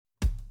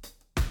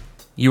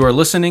You are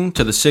listening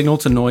to the Signal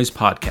to Noise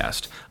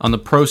podcast on the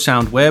Pro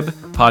Sound Web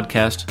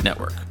podcast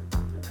network.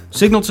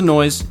 Signal to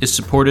Noise is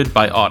supported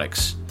by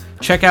Audix.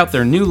 Check out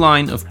their new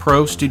line of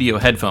Pro Studio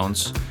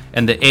headphones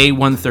and the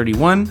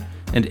A131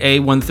 and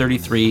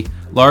A133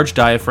 large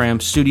diaphragm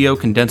studio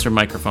condenser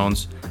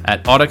microphones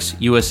at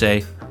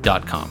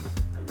audixusa.com.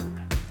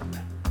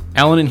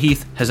 Alan and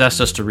Heath has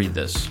asked us to read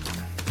this.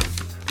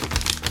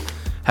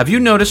 Have you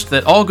noticed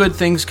that all good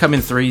things come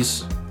in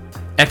threes?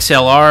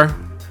 XLR,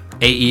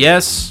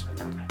 AES,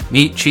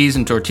 meat, cheese,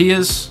 and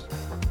tortillas,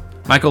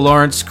 Michael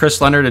Lawrence,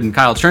 Chris Leonard, and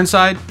Kyle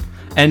Churnside,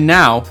 and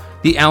now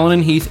the Alan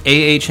and Heath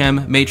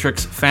AHM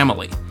Matrix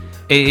family,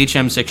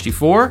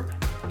 AHM64,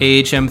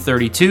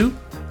 AHM32,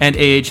 and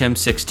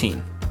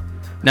AHM16.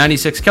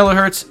 96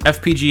 kilohertz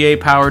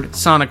FPGA-powered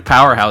sonic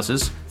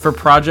powerhouses for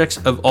projects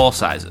of all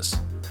sizes.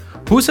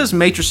 Who says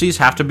matrices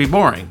have to be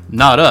boring?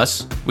 Not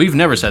us. We've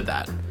never said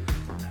that.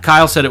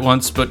 Kyle said it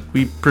once, but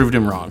we proved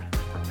him wrong.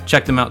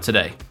 Check them out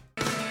today.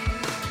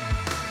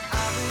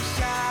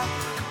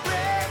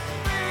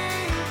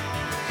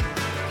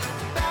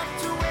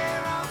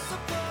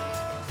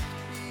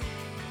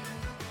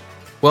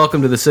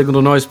 Welcome to the Signal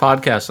to Noise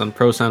podcast on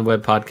Pro Sound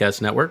Web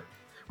Podcast Network.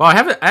 Well, I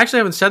actually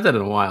haven't said that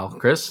in a while,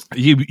 Chris.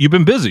 You've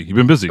been busy.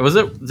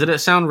 Did it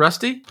sound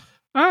rusty?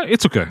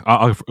 It's okay.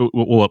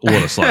 We'll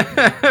let it slide.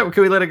 Can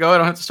we let it go? I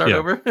don't have to start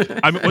over.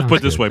 I mean, let's put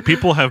it this way: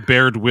 people have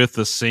bared with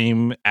the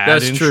same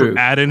ad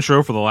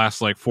intro for the last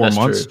 4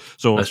 months. True.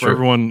 So for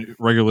everyone,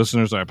 regular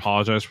listeners, I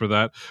apologize for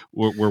that.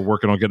 We're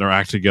working on getting our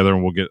act together,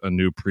 and we'll get a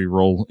new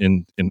pre-roll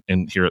in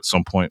here at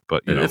some point.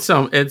 But at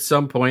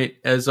some point,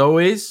 as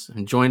always,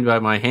 I'm joined by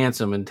my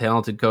handsome and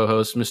talented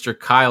co-hosts, Mr.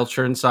 Kyle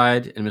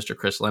Churnside and Mr.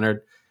 Chris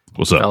Leonard.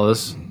 What's up,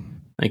 fellas?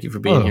 Thank you for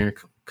being here.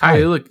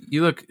 Kyle,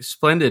 you look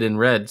splendid in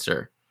red,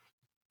 sir.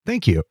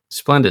 Thank you.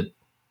 Splendid.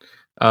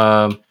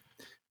 Sam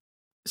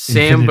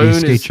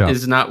Boone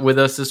is not with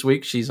us this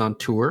week. She's on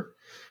tour.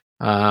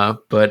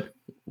 But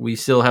we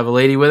still have a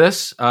lady with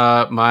us.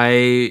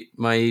 My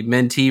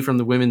mentee from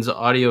the Women's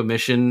Audio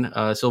Mission,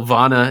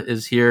 Silvana,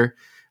 is here.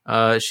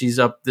 She's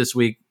up this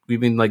week. We've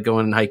been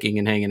going and hiking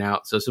and hanging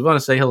out. So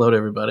Silvana, say hello to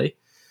everybody.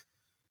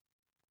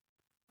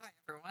 Hi,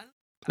 everyone.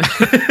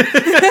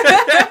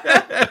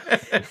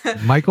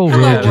 Michael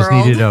really just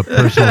needed a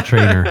personal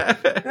trainer.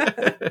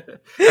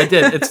 I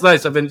did. It's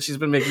nice. She's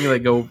been making me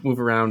go move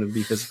around and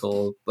be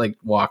physical,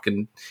 walk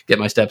and get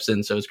my steps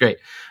in. So it's great.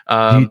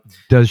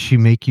 Does she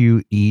make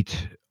you eat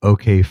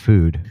okay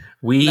food?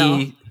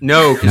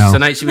 No, because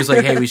tonight she was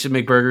like, "Hey, we should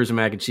make burgers and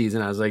mac and cheese,"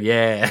 and I was like,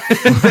 "Yeah."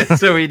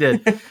 So we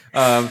did.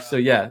 So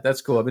yeah,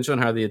 that's cool. I've been showing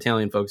how the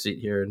Italian folks eat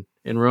here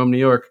in Rome, New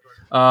York.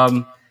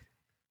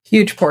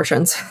 Huge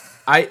portions.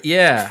 I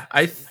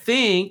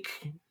think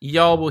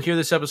y'all will hear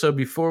this episode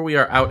before we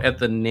are out at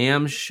the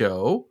NAMM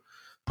show.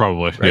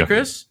 Probably, right,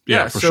 Chris?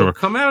 Yeah, for sure.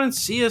 Come out and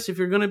see us if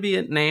you're going to be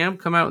at NAMM.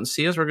 Come out and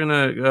see us. We're going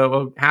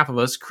to, half of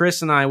us,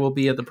 Chris and I will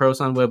be at the Pro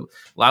Sound Web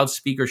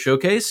Loudspeaker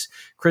Showcase.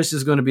 Chris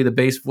is going to be the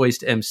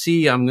bass-voiced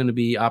MC. I'm going to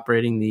be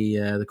operating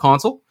the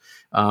console.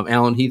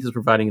 Alan Heath is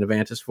providing an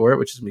Avantis for it,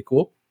 which is going to be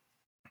cool.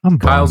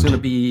 Kyle's going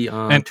to be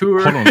on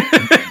tour. Hold on.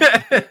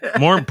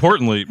 More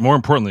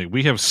importantly,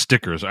 we have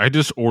stickers. I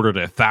just ordered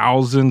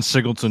 1,000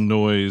 Signal to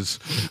Noise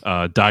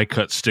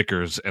die-cut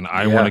stickers, and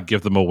I want to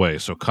give them away.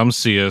 So come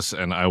see us,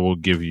 and I will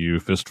give you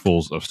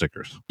fistfuls of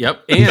stickers.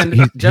 Yep,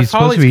 and Jeff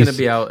Hawley's going to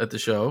be out at the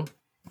show.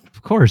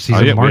 Of course, he's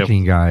a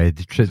marketing guy,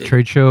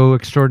 trade show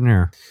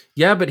extraordinaire.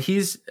 Yeah, but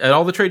he's at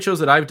all the trade shows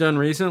that I've done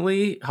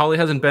recently. Hawley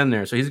hasn't been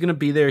there, so he's going to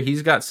be there.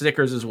 He's got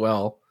stickers as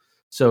well.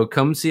 So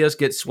come see us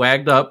get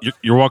swagged up.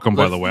 You're welcome,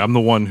 by the way. I'm the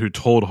one who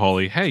told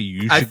Holly, hey,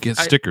 you should get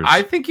stickers.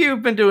 I think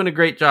you've been doing a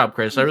great job,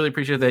 Chris. I really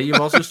appreciate that.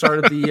 You've also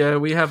started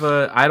we have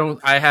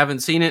I haven't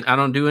seen it. I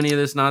don't do any of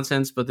this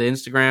nonsense, but the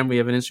Instagram, we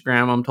have an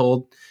Instagram, I'm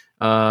told.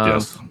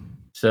 Yes.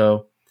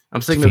 So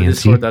I'm sticking to the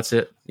Discord. That's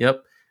it.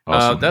 Yep.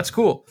 Awesome. That's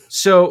cool.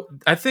 So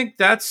I think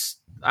let's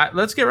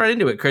get right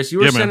into it, Chris. You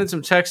were sending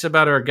some texts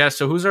about our guest.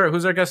 So who's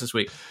our guest this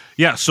week?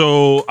 Yeah,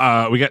 so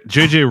we got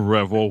JJ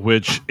Revel,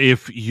 which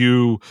if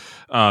you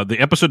the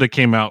episode that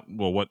came out,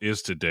 well, what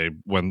is today,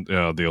 when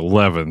the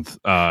 11th,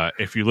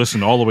 if you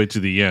listen all the way to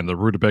the end, the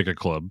Rutabaga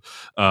Club,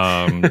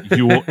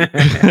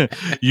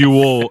 you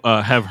will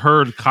have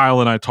heard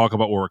Kyle and I talk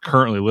about what we're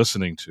currently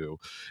listening to,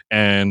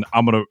 and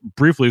I'm going to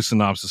briefly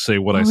synopsis say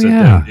what I said.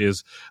 That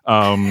is,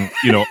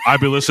 I've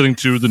been listening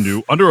to the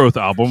new Under Oath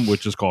album,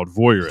 which is called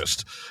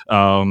Voyeurist,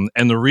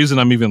 and the reason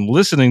I'm even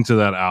listening to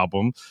that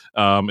album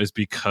is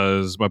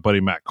because my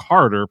buddy Matt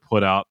Carter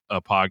put out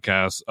a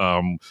podcast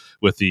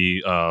with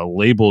the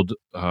labeled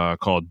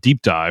called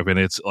Deep Dive, and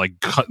it's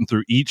cutting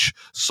through each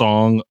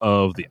song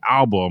of the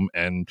album,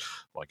 and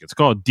it's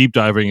called deep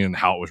diving in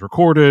how it was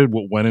recorded,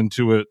 what went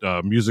into it,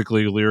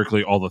 musically,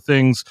 lyrically, all the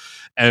things.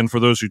 And for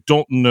those who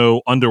don't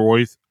know, Under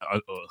Oath,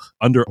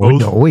 Under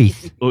Oath.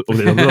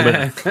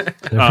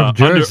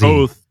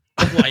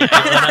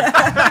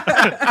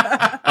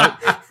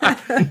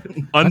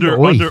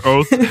 Under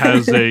Oath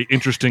has a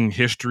interesting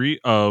history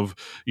of,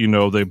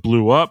 they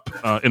blew up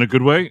in a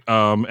good way,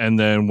 and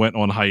then went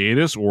on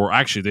hiatus, or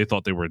actually they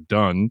thought they were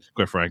done,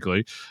 quite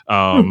frankly,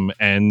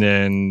 and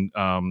then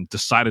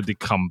decided to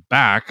come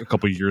back a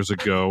couple years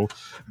ago,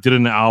 did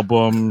an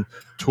album,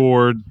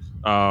 toured,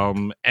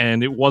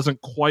 and it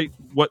wasn't quite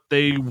what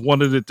they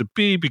wanted it to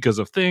be because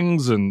of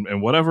things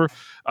and whatever.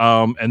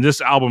 And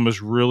this album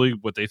is really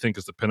what they think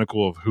is the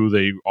pinnacle of who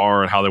they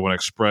are and how they want to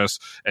express.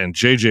 And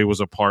JJ was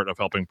a part of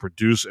helping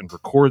produce and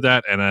record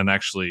that, and then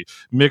actually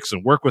mix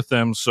and work with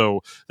them.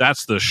 So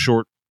that's the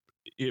short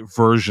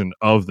version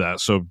of that.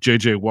 So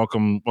JJ,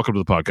 welcome to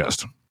the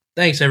podcast.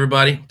 Thanks,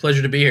 everybody.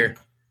 Pleasure to be here.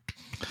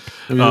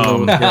 The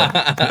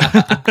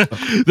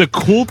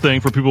cool thing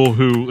for people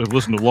who have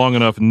listened to long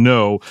enough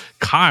know,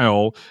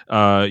 Kyle,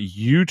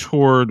 you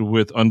toured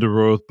with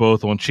Under Oath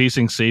both on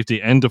Chasing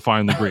Safety and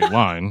Define the Great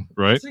Line,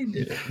 right?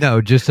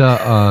 No, just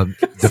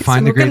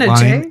Define the Great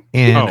Line,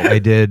 and I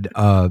did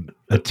a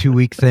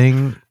 2-week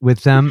thing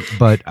with them,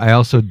 but I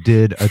also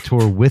did a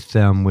tour with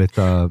them with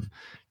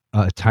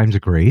Times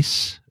of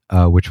Grace,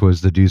 which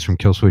was the dudes from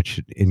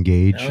Killswitch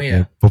Engage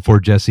before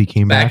Jesse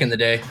came back in the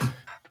day.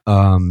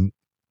 Norman,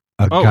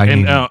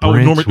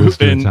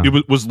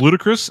 was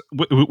Ludacris?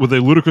 Were they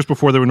Ludacris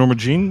before they were Norma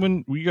Jean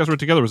when you guys were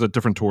together? Or was that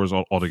different tours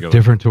altogether?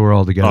 Different tour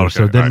altogether. Oh, okay.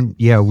 So then,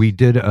 we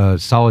did a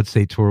Solid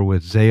State tour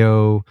with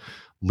Zayo,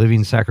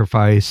 Living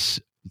Sacrifice,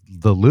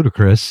 the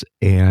Ludacris,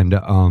 and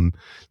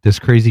this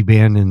crazy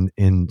band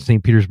in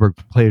St. Petersburg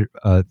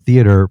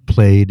theater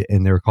played,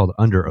 and they were called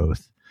Under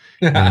Oath.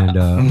 And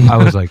I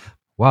was like,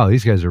 wow,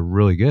 these guys are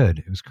really good.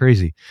 It was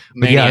crazy.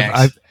 But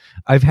Maniacs.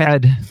 I've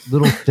had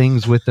little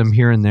things with them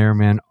here and there,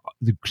 man.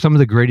 Some of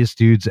the greatest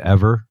dudes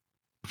ever,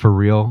 for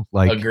real.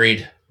 Like,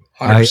 agreed,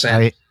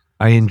 100%.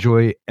 I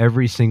enjoy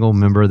every single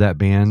member of that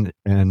band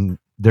and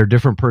their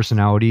different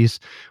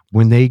personalities.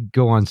 When they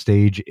go on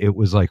stage, it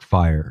was like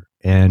fire.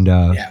 And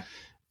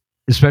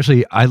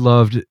especially, I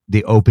loved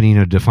the opening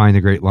of Define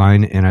the Great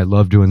Line, and I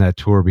love doing that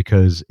tour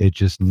because it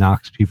just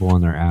knocks people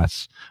on their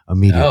ass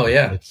immediately. Oh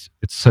yeah,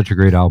 it's such a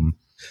great album.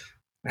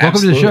 Absolutely.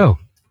 Welcome to the show.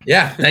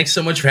 Yeah, thanks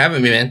so much for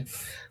having me, man.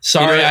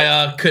 Sorry,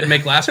 I couldn't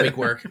make last week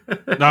work.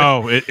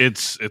 No,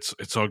 it's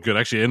all good.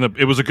 Actually,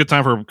 it was a good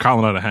time for Kyle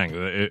and I to hang.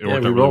 It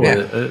worked out really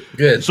well.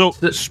 Good. So,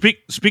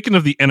 speaking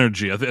of the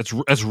energy,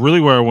 that's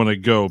really where I want to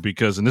go,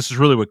 because, and this is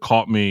really what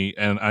caught me,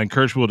 and I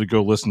encourage people to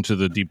go listen to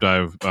the Deep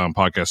Dive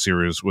podcast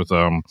series with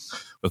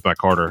Matt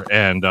Carter.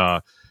 And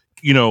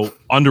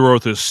Under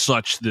Oath is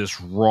such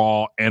this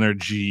raw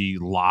energy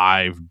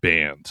live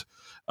band.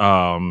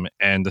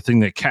 And the thing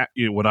that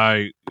what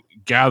I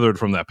gathered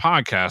from that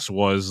podcast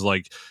was,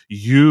 like,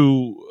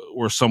 you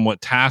were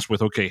somewhat tasked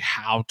with, okay,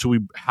 how do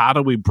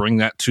we bring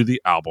that to the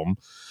album?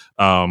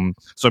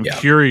 So I'm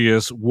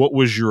curious, what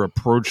was your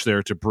approach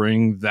there to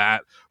bring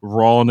that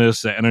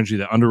rawness, that energy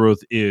that Under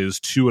Oath is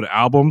to an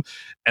album?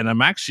 And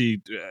I'm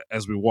actually,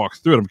 as we walk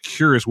through it, I'm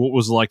curious what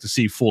was it like to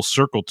see full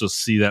circle, to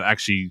see that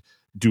actually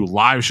do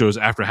live shows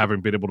after having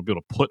been able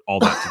to put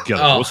all that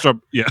together.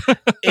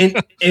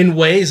 in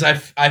ways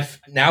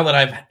I've now that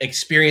I've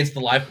experienced the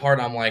live part,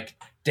 I'm like,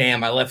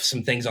 damn, I left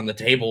some things on the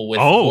table with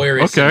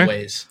Voyeurs in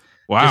ways.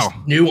 Wow.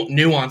 Just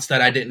nuance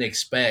that I didn't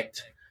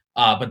expect.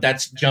 But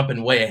that's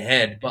jumping way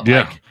ahead. But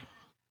like,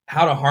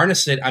 how to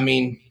harness it, I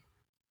mean,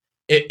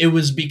 it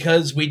was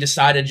because we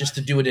decided just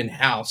to do it in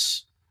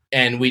house,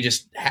 and we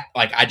just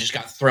I just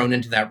got thrown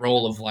into that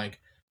role of like,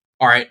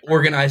 all right,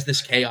 organize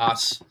this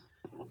chaos.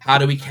 How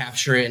do we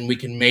capture it? And we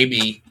can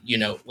maybe,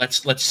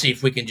 let's see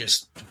if we can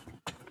just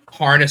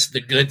harness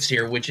the goods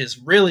here, which is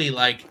really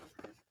like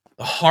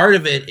the heart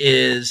of it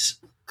is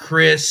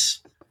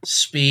Chris,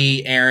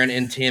 Spee, Aaron,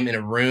 and Tim in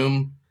a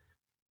room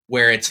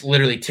where it's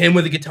literally Tim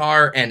with a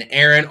guitar and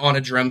Aaron on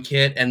a drum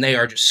kit, and they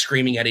are just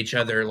screaming at each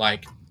other,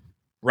 like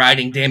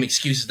writing damn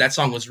excuses. That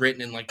song was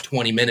written in like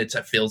 20 minutes,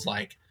 it feels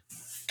like,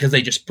 because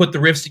they just put the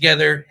riffs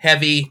together,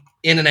 heavy,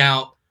 in and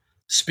out.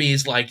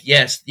 Spee's like,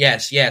 yes,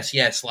 yes, yes,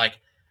 yes. Like,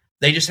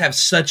 they just have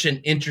such an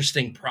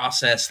interesting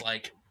process.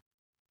 Like,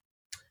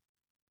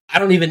 I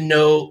don't even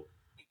know.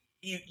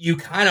 You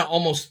kind of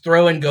almost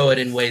throw and go it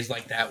in ways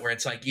like that, where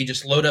it's like you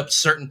just load up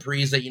certain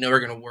pre's that you know are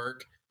going to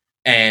work,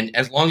 and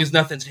as long as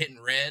nothing's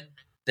hitting red,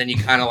 then you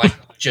kind of like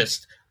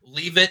just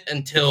leave it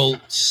until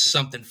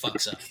something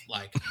fucks up.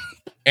 Like,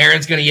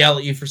 Aaron's going to yell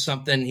at you for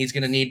something. He's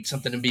going to need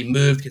something to be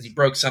moved because he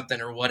broke something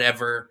or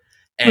whatever,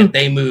 and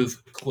they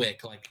move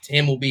quick. Like,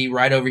 Tim will be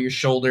right over your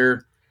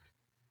shoulder.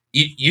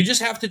 You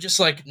just have to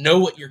just like know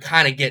what you're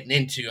kind of getting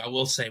into. I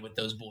will say with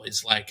those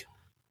boys, like,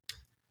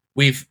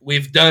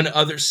 we've done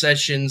other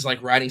sessions,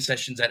 like writing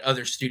sessions at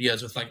other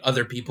studios with like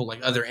other people, like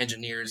other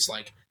engineers,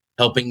 like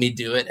helping me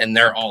do it, and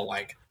they're all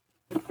like,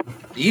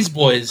 these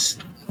boys,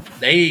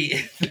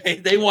 they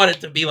want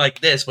it to be like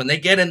this. When they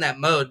get in that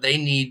mode, they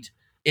need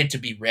it to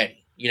be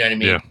ready. You know what I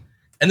mean? Yeah.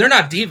 And they're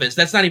not divas.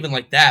 That's not even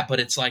like that. But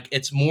it's like,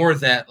 it's more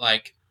that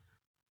like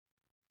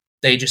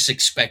they just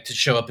expect to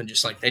show up and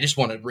just like, they just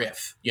want to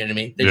riff. You know what I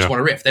mean? They just want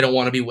to riff. They don't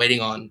want to be waiting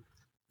on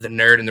the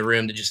nerd in the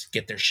room to just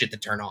get their shit to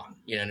turn on.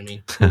 You know what I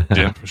mean?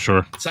 Yeah, for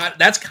sure. So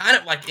that's kind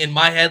of like in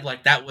my head,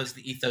 like that was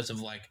the ethos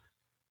of like,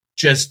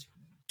 just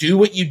do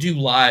what you do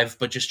live,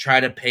 but just try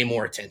to pay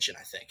more attention,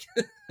 I think.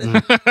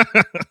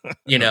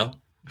 You know,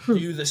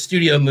 do the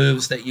studio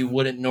moves that you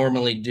wouldn't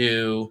normally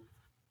do.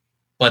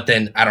 But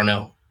then, I don't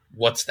know,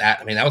 what's that?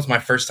 I mean, that was my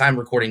first time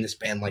recording this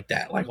band like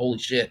that. Like, holy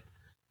shit.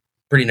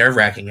 Pretty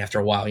nerve-wracking after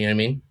a while, you know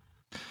what I mean?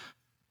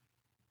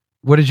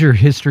 What is your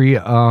history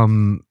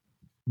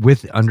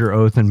with Under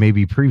Oath and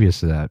maybe previous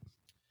to that?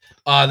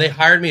 They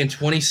hired me in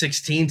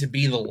 2016 to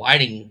be the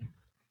lighting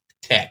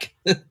tech.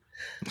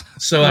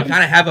 So I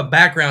kind of have a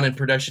background in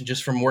production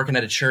just from working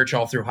at a church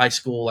all through high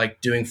school,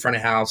 like doing front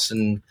of house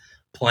and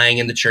playing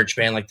in the church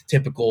band, like the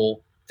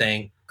typical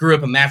thing. Grew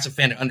up a massive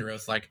fan of Under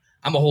Oath. Like,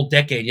 I'm a whole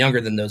decade younger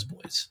than those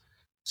boys.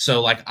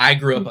 So, like, I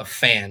grew up a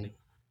fan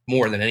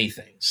more than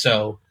anything.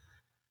 So,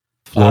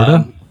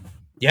 Florida?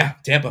 Yeah,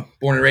 Tampa.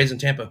 Born and raised in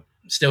Tampa.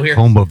 Still here.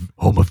 Home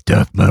of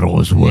death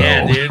metal as well.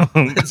 Yeah, dude.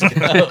 Let's go.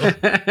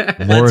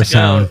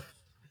 Morrisound.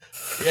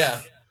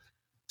 Yeah.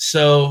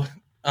 So,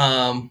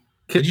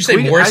 did you say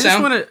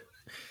Morrisound?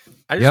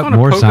 I just want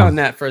to poke on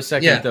that for a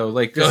second, though.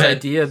 Like, Go this ahead.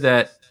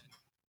 idea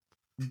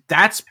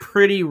that's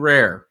pretty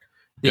rare.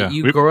 That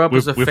you grow up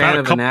as a fan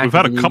of an act. We've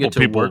had a and you couple get to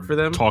people work for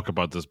them. talk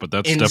about this, but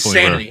that's Insanity.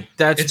 definitely rare.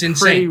 That's it's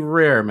pretty insane.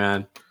 rare,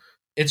 man.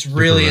 It's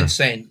really rare.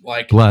 insane.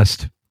 Like,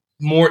 Blessed.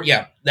 more,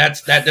 yeah.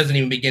 That doesn't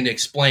even begin to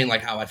explain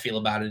like how I feel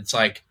about it. It's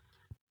like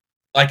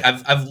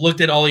I've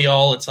looked at all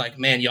y'all. It's like,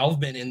 man, y'all have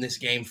been in this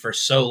game for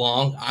so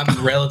long.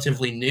 I'm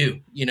relatively new.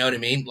 You know what I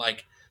mean?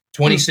 Like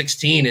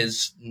 2016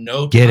 is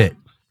no time, Get it.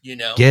 You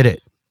know, Get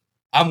it.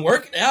 I'm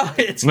working out.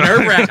 It's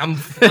nerve wracking. I'm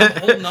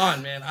holding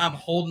on, man. I'm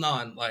holding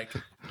on. Like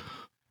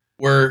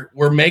we're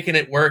making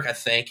it work. I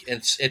think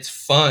it's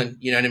fun.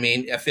 You know what I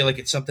mean? I feel like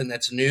it's something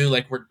that's new.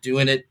 Like we're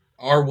doing it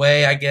our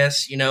way, I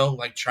guess. You know,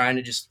 like trying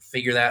to just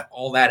figure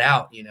all that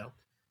out. You know,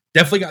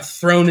 definitely got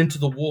thrown into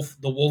the wolf's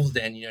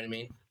den. You know what I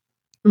mean?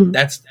 Mhm.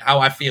 That's how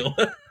I feel.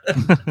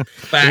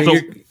 So,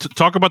 to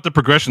talk about the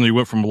progression that you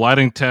went from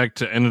lighting tech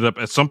to ended up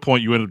at some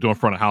point you ended up doing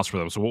front of house for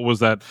them. So what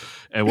was that?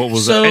 And what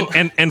was So-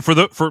 that? And for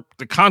the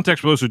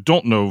context for those who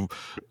don't know,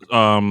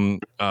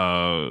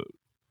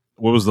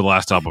 what was the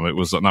last album? It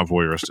was not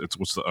Voyeurist. It's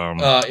what's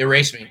the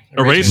Erase Me.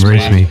 Erase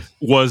Me.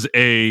 was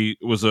a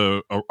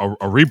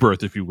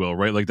rebirth, if you will,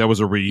 right? Like that was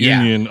a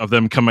reunion of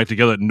them coming back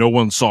together that no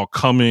one saw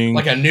coming,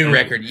 Like a new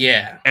record,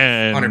 yeah.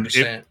 and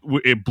 100%.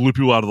 it blew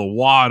people out of the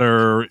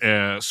water.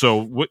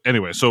 So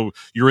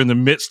you're in the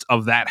midst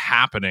of that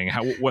happening.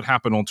 What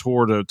happened on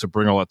tour to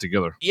bring all that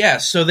together? Yeah,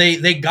 so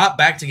they got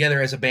back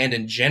together as a band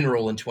in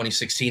general in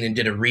 2016 and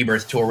did a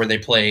rebirth tour where they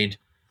played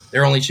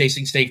They're Only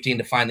Chasing Safety and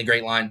Define the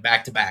Great Line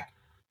back to back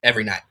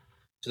every night.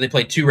 So they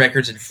played 2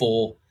 records in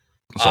full.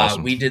 That's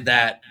awesome. We did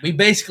that. We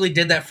basically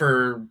did that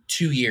for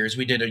 2 years.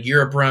 We did a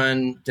Europe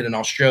run, did an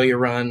Australia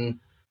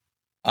run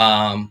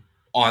on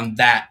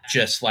that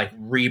just like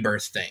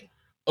rebirth thing.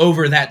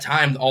 Over that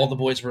time, all the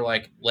boys were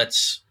like,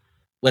 let's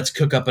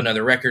cook up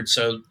another record.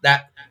 So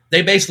that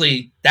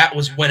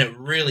was when it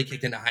really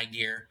kicked into high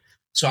gear.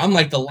 So I'm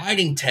like the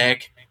lighting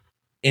tech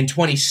in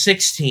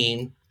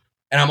 2016,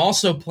 and I'm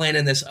also playing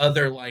in this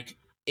other like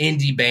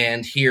indie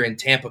band here in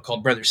Tampa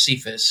called Brother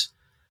Cephas.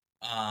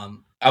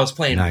 I was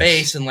playing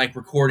bass and like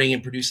recording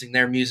and producing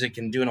their music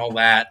and doing all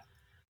that.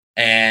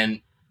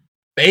 And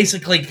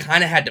basically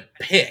kind of had to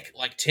pick.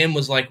 Like Tim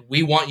was like,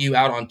 we want you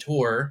out on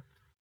tour.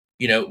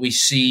 You know, we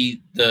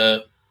see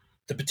the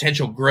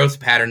potential growth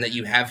pattern that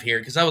you have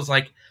here. Cause I was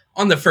like,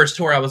 on the first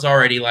tour, I was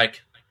already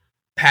like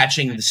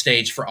patching the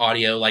stage for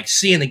audio, like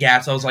seeing the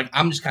gaps. I was like,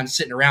 I'm just kind of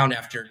sitting around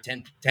after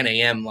 10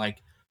 a.m.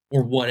 like,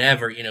 or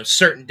whatever, you know,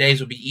 certain days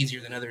would be easier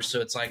than others. So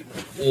it's like,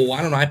 well,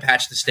 why don't I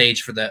patch the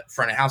stage for the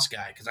front of house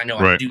guy? Because I know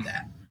I can do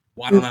that.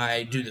 Why don't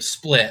I do the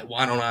split?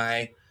 Why don't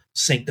I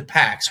sync the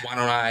packs? Why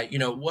don't I,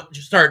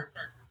 just start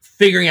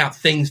figuring out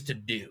things to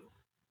do.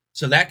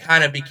 So that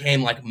kind of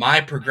became like my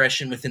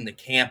progression within the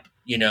camp,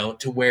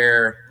 to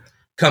where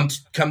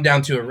come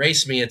down to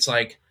Erase Me. It's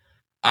like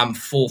I'm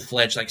full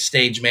fledged, like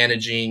stage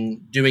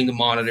managing, doing the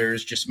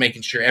monitors, just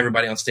making sure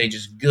everybody on stage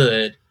is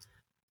good.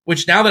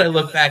 Which now that I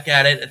look back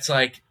at it, it's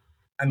like,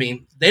 I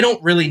mean, they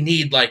don't really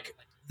need like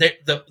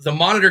the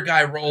monitor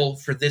guy role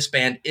for this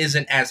band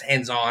isn't as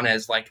hands-on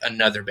as like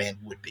another band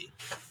would be.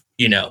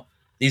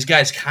 These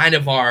guys kind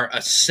of are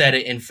a set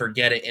it and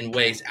forget it in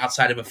ways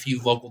outside of a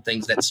few vocal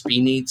things that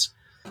Spee needs.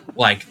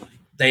 Like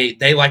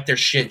they like their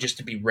shit just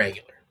to be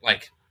regular.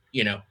 Like,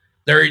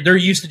 they're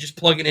used to just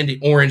plugging into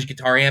orange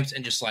guitar amps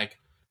and just like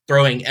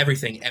throwing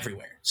everything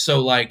everywhere. So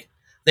like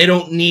they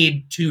don't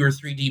need 2 or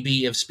 3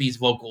 dB of Spee's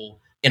vocal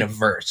in a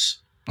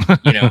verse,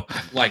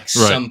 like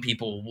some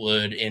people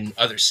would in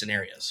other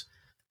scenarios.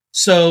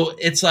 So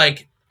it's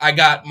like I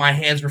got my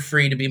hands were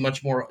free to be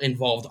much more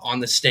involved on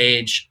the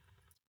stage.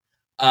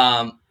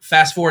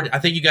 Fast forward, I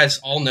think you guys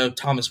all know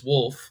Thomas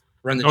Wolfe,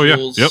 Run the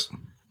Jewels. Yeah.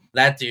 Yep.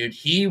 That dude,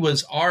 he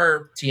was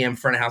our TM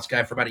front of house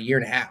guy for about 1.5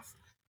 years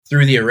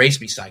through the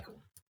Erase Me cycle.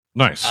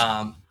 Nice.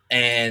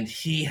 and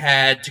he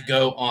had to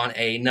go on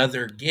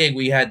another gig.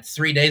 We had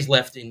 3 days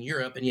left in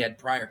Europe, and he had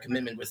prior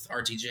commitment with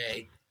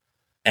RTJ.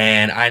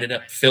 And I ended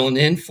up filling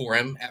in for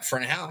him at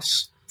front of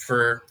house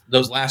for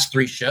those last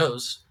 3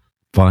 shows.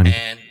 Fun.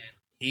 And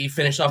he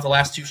finished off the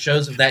last 2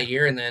 shows of that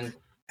year and then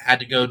had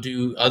to go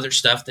do other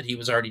stuff that he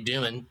was already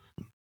doing.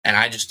 And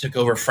I just took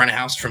over front of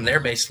house from there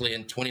basically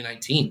in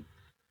 2019.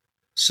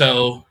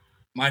 So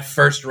my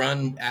first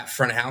run at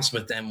front of house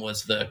with them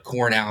was the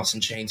Korn Alice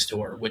in Chains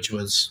tour, which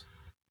was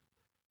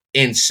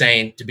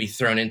insane to be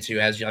thrown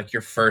into as like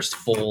your first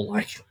full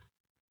like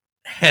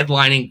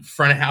headlining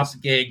front of house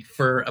gig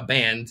for a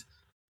band.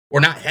 Or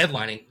not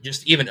headlining,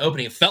 just even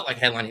opening. It felt like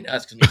headlining to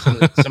us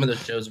because some of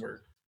those shows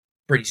were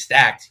pretty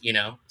stacked, you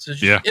know. So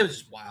it was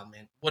just wild,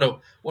 man. What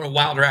a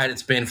wild ride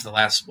it's been for the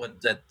last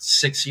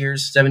 6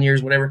 years, 7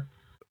 years, whatever.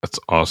 That's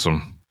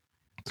awesome.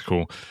 That's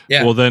cool.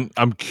 Yeah. Well, then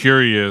I'm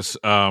curious,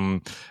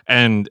 and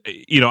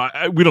we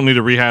don't need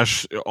to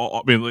rehash.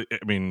 I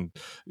mean,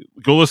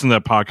 go listen to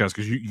that podcast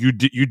because you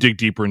dig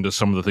deeper into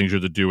some of the things you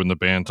had to do in the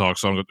band talk.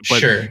 So,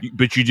 sure.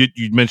 But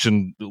you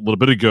mentioned a little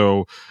bit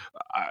ago.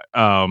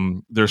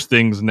 There's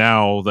things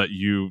now that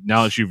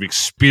you've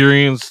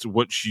experienced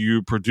what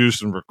you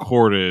produced and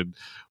recorded.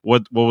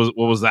 What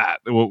was that?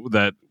 What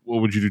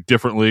would you do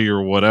differently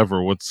or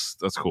whatever?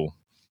 That's cool.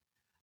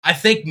 I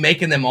think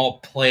making them all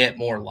play it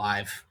more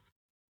live.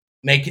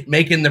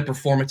 Making the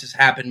performances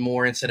happen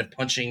more instead of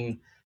punching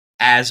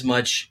as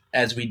much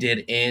as we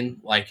did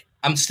in. Like,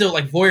 I'm still,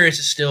 like, Voyeurs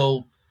is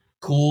still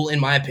cool in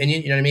my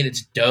opinion. You know what I mean?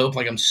 It's dope.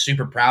 Like, I'm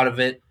super proud of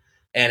it.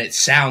 And it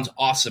sounds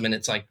awesome and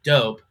it's, like,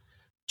 dope.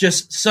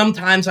 Just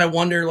sometimes I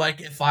wonder,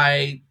 like, if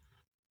I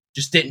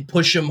just didn't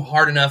push them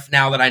hard enough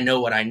now that I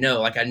know what I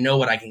know. Like, I know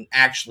what I can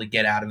actually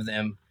get out of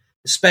them,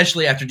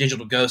 especially after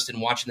Digital Ghost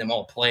and watching them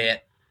all play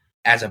it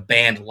as a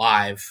band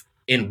live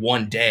in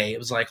one day. It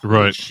was like,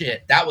 holy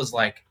shit, that was,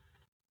 like,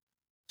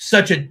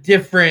 such a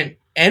different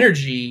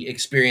energy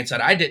experience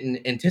that I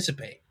didn't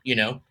anticipate, you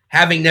know,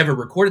 having never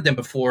recorded them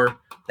before.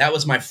 That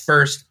was my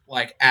first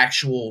like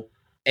actual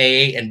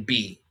A and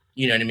B,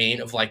 you know what I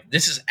mean? Of like,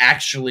 this is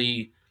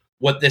actually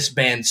what this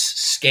band's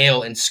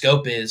scale and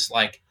scope is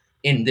like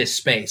in this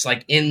space,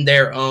 like in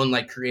their own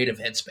like creative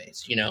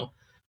headspace, you know,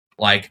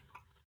 like,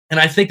 and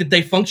I think that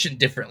they function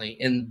differently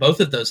in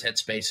both of those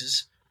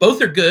headspaces. Both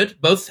are good.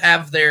 Both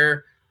have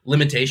their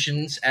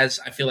limitations, as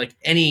I feel like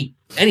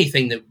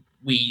anything that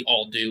we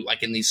all do,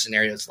 like in these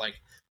scenarios,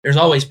 like there's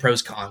always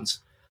pros, cons.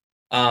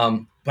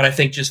 But I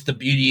think just the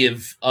beauty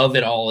of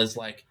it all is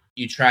like,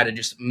 you try to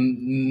just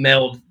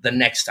meld the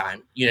next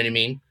time, you know what I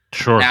mean?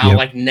 Sure. Now,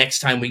 like next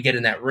time we get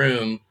in that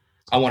room,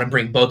 I want to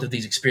bring both of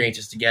these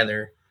experiences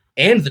together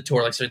and the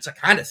tour. Like, so it's like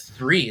kind of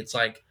 3. It's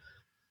like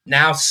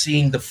now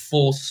seeing the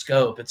full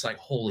scope. It's like,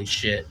 holy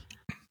shit.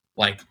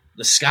 Like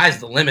the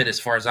sky's the limit as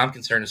far as I'm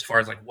concerned, as far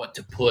as like what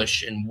to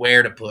push and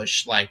where to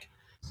push. Like,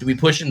 do we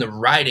push in the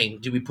writing?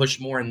 Do we push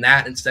more in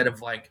that instead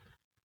of like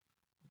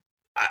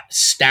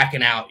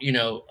stacking out, you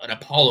know, an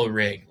Apollo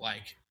rig?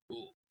 Like,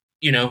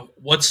 you know,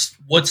 what's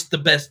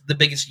the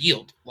biggest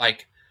yield?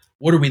 Like,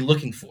 what are we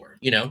looking for?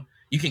 You know,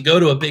 you can go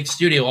to a big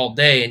studio all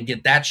day and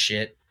get that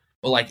shit,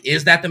 but like,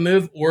 is that the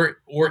move or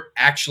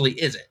actually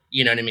is it?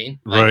 You know what I mean?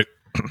 Like,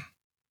 right.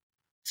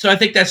 So I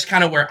think that's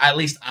kind of where at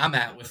least I'm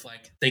at with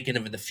like thinking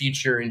of the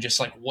future and just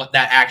like what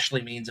that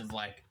actually means of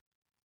like,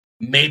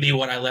 maybe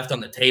what I left on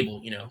the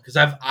table, you know, because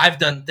I've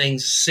done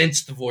things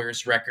since the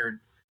Voyeurs record,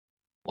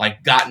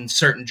 like gotten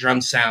certain drum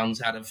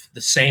sounds out of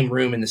the same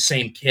room in the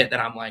same kit that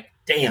I'm like,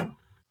 damn.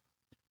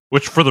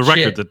 Which, for the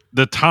record,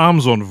 the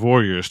toms on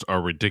Voyeurs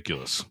are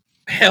ridiculous.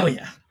 Hell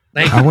yeah!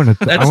 I want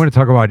to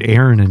talk about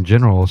Aaron in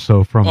general.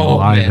 So from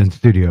live and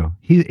studio,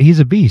 he's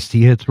a beast.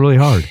 He hits really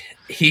hard.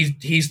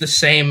 He's the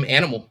same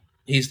animal.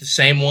 He's the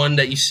same one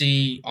that you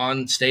see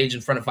on stage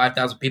in front of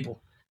 5,000 people,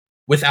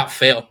 without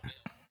fail.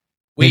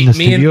 In the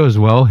studio as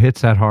well, hits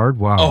that hard.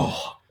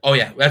 Wow. Oh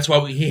yeah. That's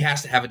why he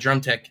has to have a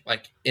drum tech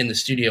like in the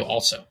studio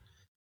also,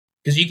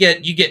 because you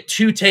get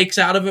 2 takes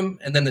out of him,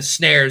 and then the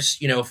snares,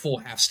 you know, a full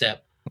half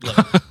step,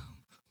 yeah.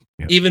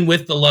 Even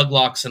with the lug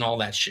locks and all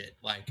that shit,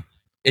 like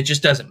it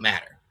just doesn't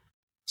matter.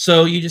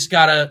 So you just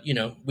gotta, you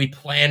know, we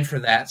plan for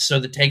that. So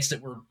the takes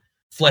that we're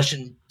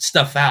fleshing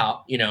stuff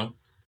out, you know,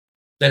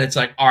 then it's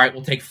like, all right,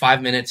 we'll take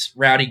 5 minutes.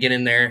 Rowdy, get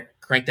in there,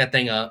 crank that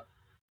thing up.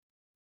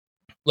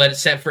 Let it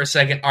set for a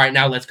second. All right,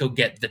 now let's go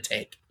get the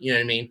take. You know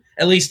what I mean?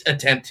 At least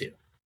attempt to.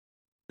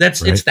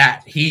 That's right. It's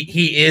that.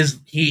 He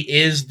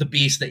is the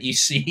beast that you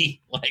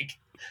see. Like,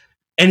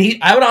 and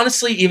I would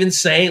honestly even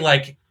say,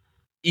 like,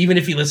 even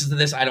if he listens to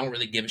this, I don't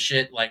really give a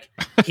shit. Like,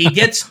 he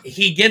gets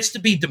to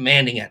be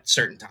demanding at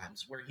certain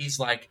times where he's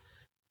like,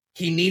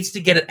 he needs to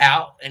get it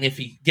out, and if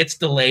he gets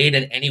delayed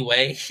in any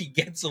way, he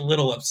gets a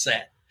little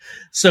upset.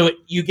 So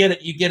you get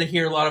to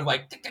hear a lot of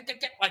like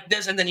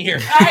this, and then you hear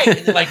hey, and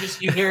then, like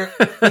just you hear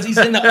because he's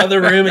in the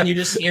other room, and you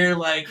just hear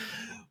like,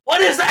 what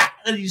is that?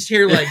 And you just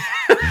hear like,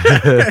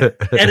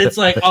 and it's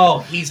like, oh,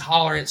 he's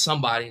hollering at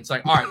somebody. It's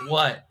like, all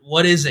right,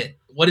 what is it?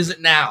 What is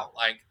it now?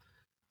 Like,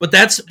 but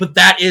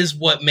that is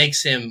what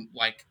makes him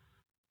like.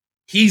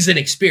 he's an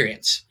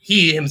experience.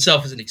 He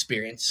himself is an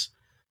experience.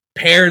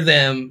 Pair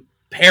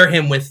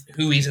him with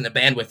who he's in the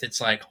band with.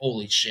 It's like,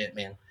 holy shit,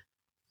 man.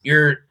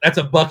 That's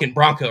a buck and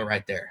bronco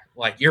right there.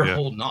 Like, you're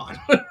holding on.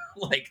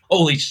 Like,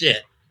 holy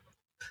shit.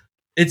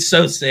 It's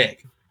so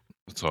sick.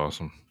 It's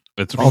awesome.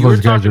 It's all those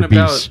guys are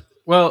beasts.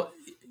 Well,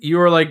 you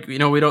were like, we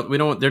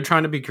don't, they're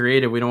trying to be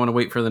creative. We don't want to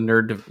wait for the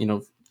nerd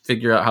to,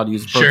 figure out how to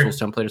use a Pro Tools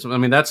template or something. I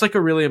mean, that's like a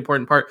really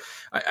important part.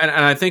 And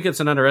I think it's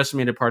an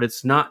underestimated part.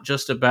 It's not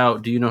just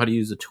about, do you know how to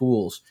use the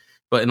tools?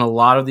 But in a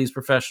lot of these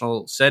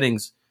professional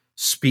settings,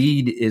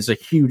 speed is a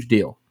huge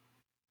deal.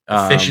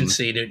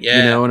 Efficiency, dude. Yeah.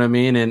 You know what I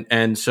mean?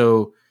 And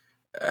so,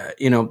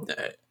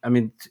 I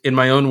mean, in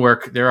my own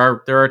work, there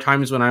are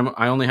times when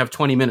I only have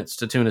 20 minutes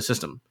to tune a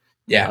system.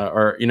 Yeah.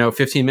 Or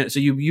 15 minutes. So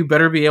you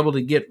better be able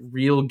to get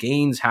real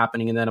gains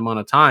happening in that amount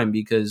of time,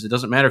 because it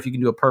doesn't matter if you can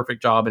do a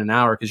perfect job in an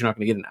hour, because you're not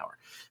going to get an hour.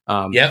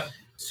 Yep.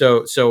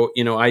 So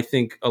I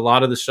think a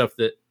lot of the stuff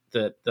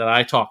that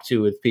I talk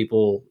to with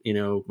people,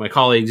 my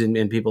colleagues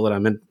and people that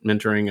I'm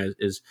mentoring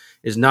is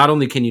not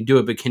only can you do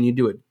it, but can you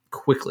do it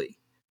quickly?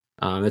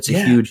 That's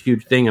a huge,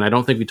 huge thing. And I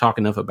don't think we talk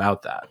enough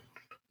about that.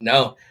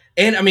 No.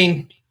 And I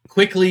mean,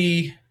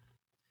 quickly,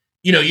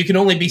 you can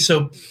only be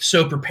so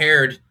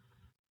prepared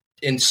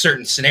in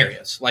certain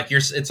scenarios. Like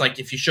it's like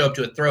if you show up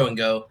to a throw and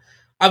go,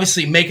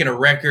 obviously making a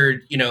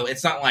record,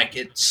 it's not like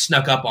it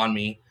snuck up on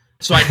me.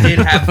 So I did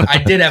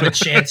have a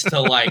chance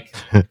to like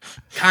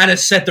kind of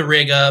set the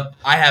rig up.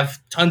 I have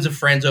tons of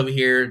friends over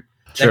here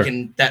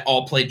that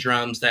all play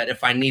drums, that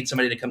if I need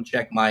somebody to come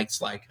check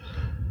mics, like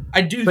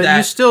I do that. But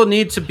you still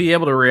need to be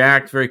able to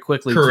react very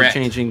quickly Correct. to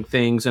changing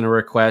things in a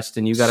request,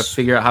 and you got to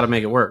figure out how to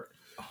make it work.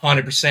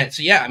 100%.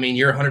 So yeah, I mean,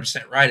 you're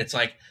 100% right. It's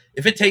like,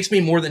 if it takes me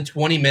more than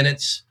 20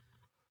 minutes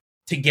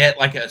to get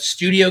like a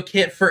studio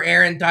kit for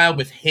Aaron dialed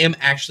with him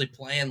actually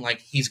playing, like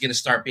he's going to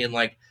start being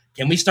like,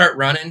 can we start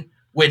running?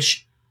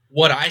 Which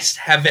what I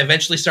have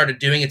eventually started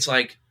doing, it's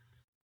like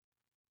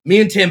me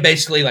and Tim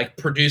basically like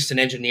produced and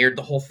engineered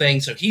the whole thing.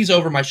 So he's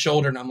over my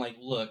shoulder and I'm like,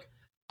 look,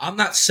 I'm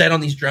not set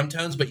on these drum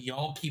tones, but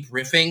y'all keep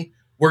riffing.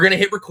 We're going to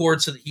hit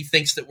record so that he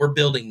thinks that we're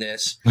building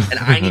this. And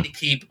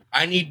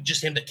I need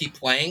just him to keep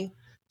playing.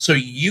 So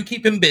you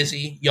keep him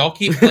busy. Y'all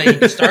keep playing. You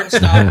can start and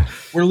stop.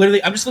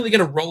 I'm just literally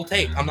going to roll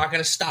tape. I'm not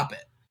going to stop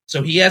it.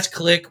 So he has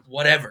click,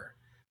 whatever.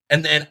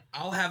 And then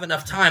I'll have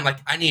enough time. Like,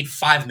 I need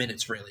 5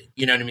 minutes, really.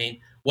 You know what I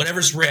mean?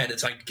 Whatever's red,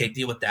 it's like, okay,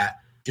 deal with that.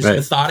 Just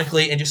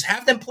methodically, and just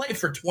have them play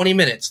for 20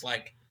 minutes.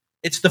 Like,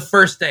 it's the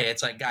first day.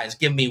 It's like, guys,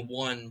 give me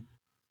one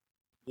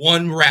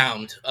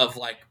round of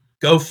like,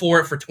 go for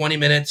it for 20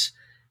 minutes.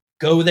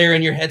 Go there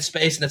in your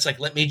headspace. And it's like,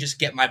 let me just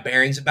get my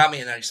bearings about me.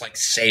 And I just like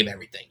save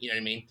everything. You know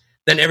what I mean?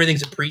 Then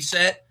everything's a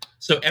preset.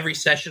 So every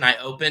session I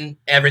open,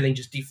 everything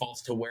just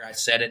defaults to where I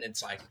set it. And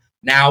it's like,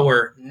 now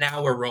we're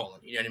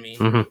rolling. You know what I mean?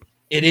 Mm-hmm.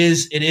 It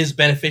is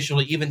beneficial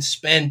to even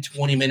spend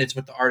 20 minutes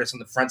with the artist on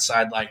the front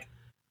side. Like,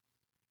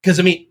 because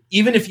I mean,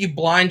 even if you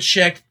blind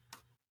check,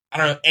 I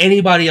don't know,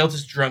 anybody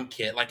else's drum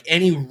kit, like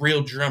any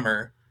real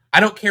drummer, I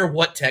don't care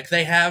what tech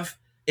they have.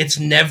 It's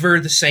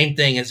never the same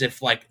thing as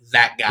if like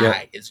that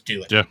guy is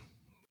doing it. Yeah.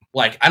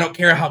 Like, I don't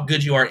care how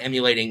good you are at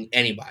emulating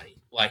anybody.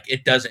 Like,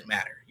 it doesn't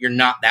matter. You're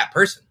not that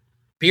person,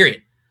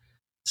 period.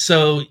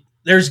 So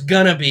there's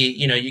gonna be,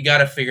 you got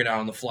to figure it out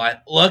on the fly.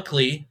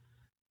 Luckily,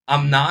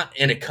 I'm not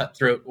in a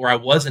cutthroat, or I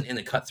wasn't in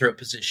the cutthroat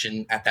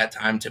position at that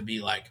time to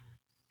be like,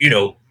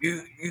 you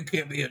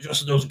can't be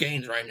adjusting those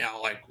gains right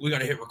now. Like, we got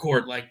to hit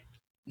record. Like,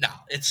 no,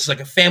 it's like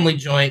a family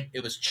joint.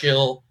 It was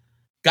chill.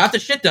 Got the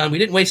shit done. We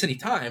didn't waste any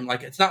time.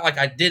 Like, it's not like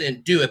I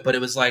didn't do it, but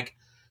it was like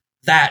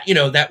that,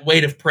 that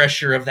weight of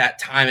pressure of that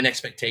time and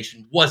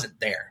expectation wasn't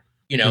there,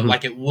 Mm-hmm.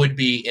 like it would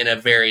be in a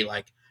very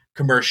like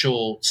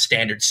commercial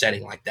standard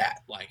setting like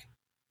that. Like,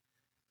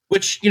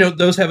 which,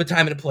 those have a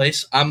time and a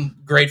place. I'm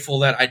grateful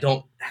that I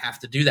don't have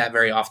to do that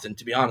very often,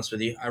 to be honest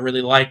with you. I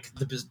really like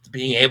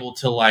being able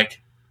to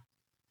like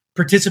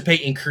participate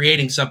in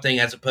creating something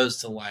as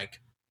opposed to like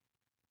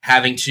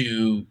having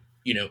to,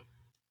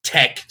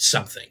 tech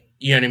something.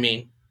 You know what I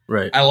mean?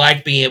 Right. I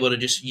like being able to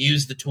just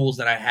use the tools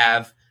that I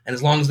have, and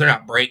as long as they're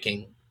not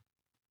breaking,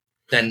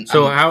 then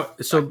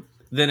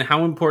then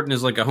how important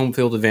is like a home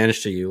field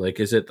advantage to you? Like,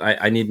 is it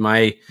I need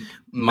my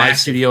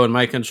studio and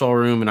my control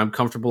room, and I'm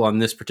comfortable on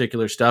this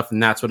particular stuff,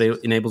 and that's what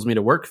enables me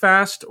to work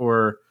fast?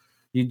 Or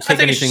you take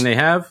anything they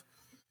have?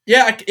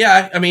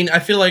 Yeah. I mean, I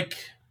feel like,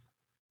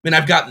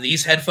 I've got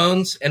these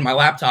headphones and my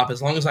laptop.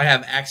 As long as I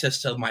have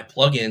access to my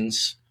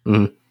plugins,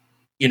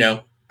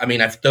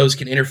 those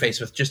can interface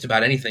with just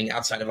about anything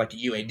outside of like a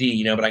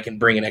UAD, but I can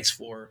bring an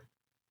X4.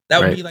 That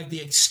would be like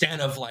the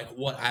extent of like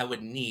what I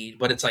would need,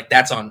 but it's like,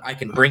 I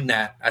can bring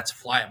that. That's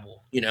flyable,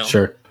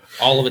 Sure.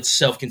 All of it's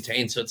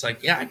self-contained. So it's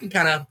like, yeah,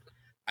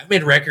 I've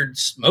made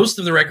records. Most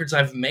of the records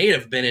I've made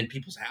have been in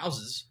people's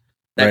houses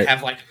that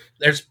have like,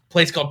 there's a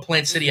place called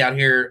Plant City out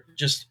here,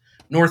 just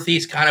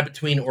northeast, kind of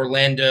between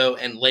Orlando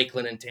and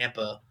Lakeland and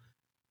Tampa.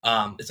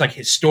 It's like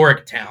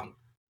historic town.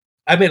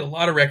 I made a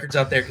lot of records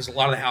out there because a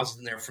lot of the houses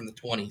in there are from the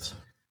 20s,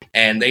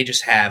 and they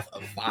just have a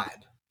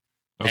vibe.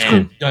 That's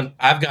cool.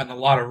 I've gotten a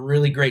lot of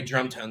really great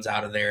drum tones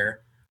out of there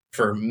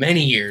for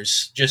many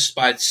years just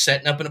by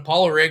setting up an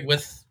Apollo rig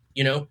with,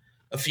 you know,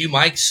 a few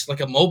mics, like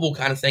a mobile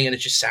kind of thing, and it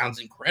just sounds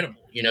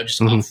incredible, you know,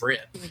 just off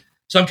rip.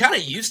 So I'm kind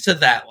of used to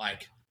that,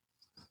 like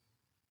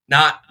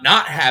not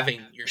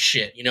having your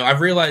shit. You know,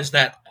 I've realized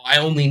that I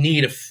only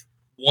need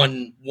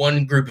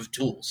one group of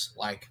tools,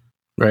 like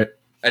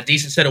a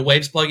decent set of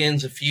Waves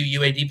plugins, a few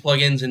UAD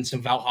plugins, and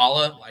some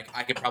Valhalla. Like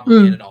I could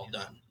probably get it all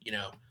done, you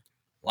know,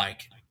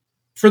 like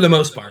for the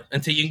most part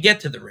until you can get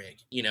to the rig,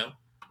 you know.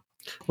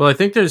 Well, I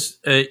think there's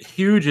a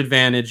huge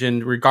advantage,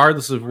 and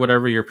regardless of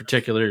whatever your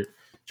particular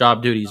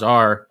job duties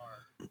are,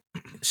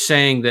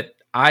 saying that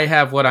I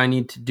have what I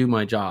need to do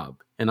my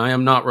job, and I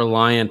am not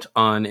reliant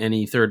on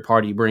any third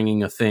party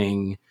bringing a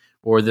thing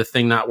or the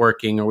thing not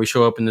working, or we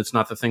show up and it's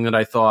not the thing that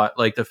I thought.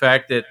 Like the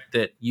fact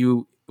that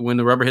you, when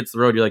the rubber hits the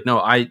road, you're like, no,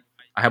 I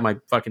have my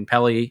fucking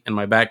Pelly and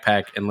my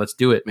backpack, and let's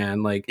do it,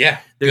 man. Like, yeah,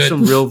 there's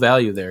some real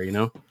value there, you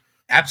know?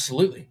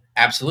 Absolutely.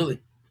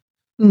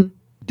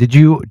 Did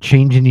you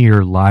change any of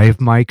your live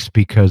mics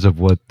because of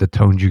what the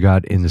tones you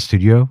got in the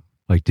studio?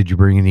 Like, did you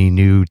bring any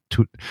new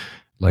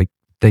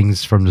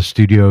things from the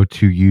studio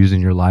to use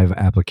in your live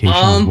application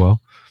as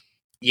well?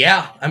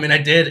 Yeah, I mean, I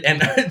did,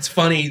 and it's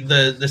funny.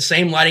 The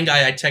same lighting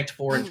guy I teched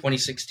for in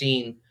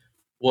 2016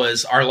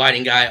 was our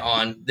lighting guy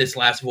on this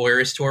last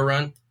Voyeurist tour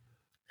run.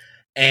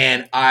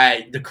 And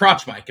the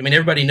crotch mic. I mean,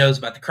 everybody knows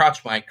about the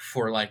crotch mic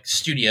for like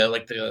studio,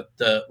 like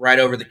the right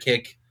over the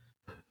kick.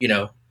 You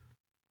know,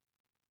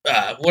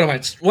 what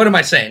am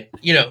I saying?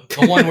 You know,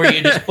 the one where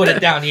you just put it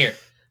down here,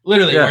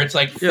 literally, where it's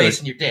like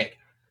facing your dick.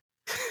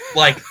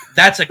 Like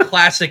that's a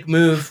classic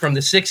move from the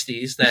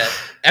 60s that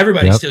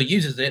everybody still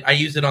uses it. I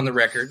use it on the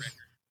record,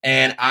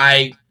 and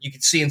you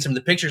can see in some of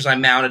the pictures I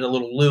mounted a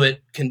little Lewitt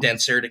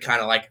condenser to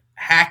kind of like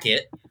hack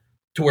it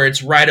to where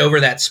it's right over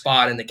that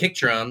spot in the kick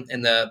drum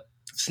and the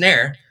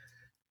snare.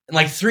 And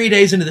like 3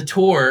 days into the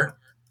tour,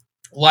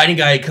 lighting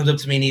guy comes up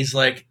to me and he's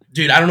like,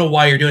 dude, I don't know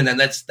why you're doing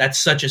that. That's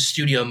such a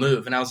studio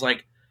move. And I was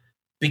like,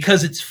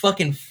 because it's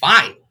fucking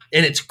fine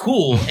and it's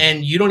cool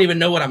and you don't even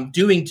know what I'm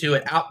doing to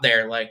it out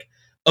there. Like,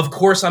 of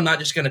course I'm not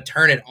just going to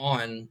turn it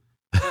on.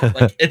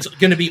 Like it's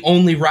going to be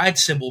only ride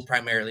cymbal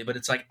primarily, but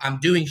it's like I'm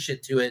doing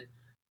shit to it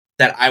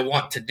that I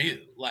want to do.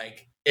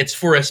 Like it's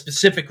for a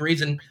specific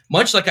reason,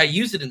 much like I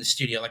use it in the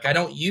studio. Like I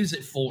don't use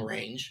it full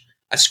range.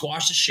 I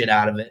squash the shit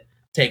out of it,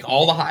 take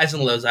all the highs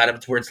and lows out of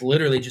it to where it's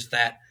literally just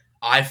that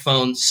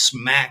iPhone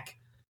smack.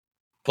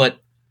 But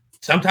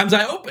sometimes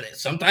I open it,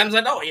 sometimes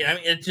I don't. You know,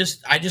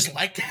 I just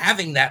liked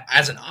having that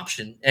as an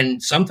option.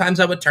 And sometimes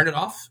I would turn it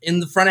off in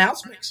the front of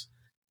house mix.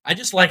 I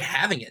just like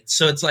having it.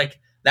 So it's like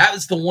that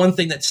is the one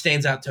thing that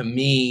stands out to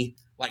me,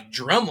 like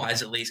drum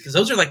wise at least, because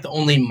those are like the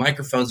only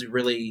microphones we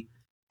really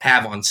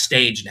have on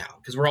stage now.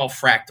 Because we're all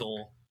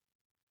Fractal,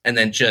 and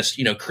then just,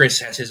 you know, Chris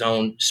has his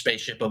own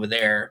spaceship over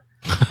there.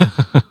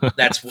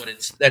 That's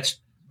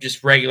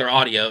just regular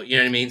audio. You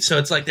know what I mean? So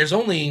it's like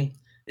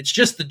it's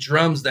just the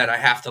drums that I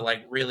have to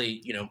like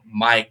really, you know,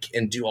 mic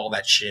and do all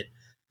that shit.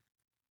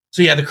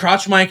 So yeah, the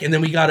crotch mic, and then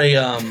we got a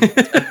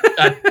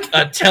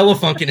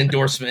Telefunken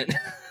endorsement.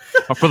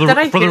 For the Did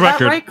I hear record,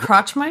 that right?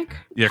 Crotch mic?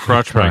 Yeah,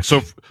 crotch mic.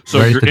 So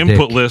Right your the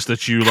input dick. list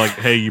that you like,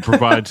 hey, you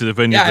provide to the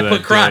venue. Yeah, for I that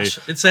put crotch.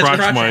 day. It says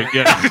crotch mic.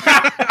 Yeah.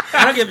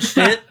 I don't give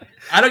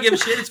a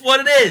shit. It's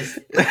what it is.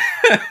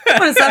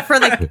 What is that for?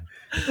 Like,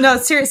 no,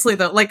 seriously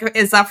though. Like,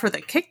 is that for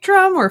the kick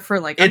drum or for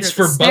like? It's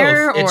for under the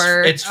snare, both.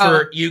 Or it's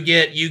for you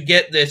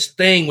get this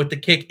thing with the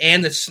kick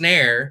and the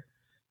snare.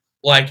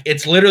 Like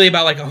it's literally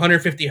about like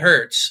 150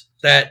 hertz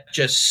that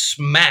just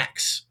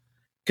smacks.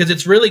 Because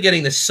it's really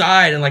getting the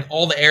side and like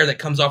all the air that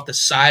comes off the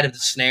side of the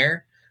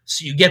snare.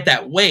 So you get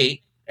that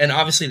weight, and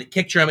obviously the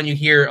kick drum, and you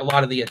hear a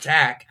lot of the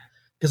attack.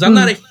 Because I'm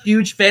not a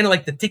huge fan of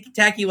like the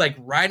ticky-tacky, like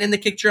right in the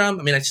kick drum.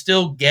 I mean, I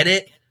still get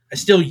it. I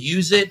still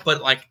use it,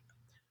 but like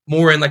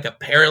more in like a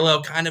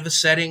parallel kind of a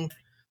setting.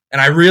 And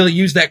I really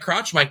use that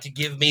crotch mic to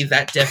give me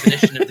that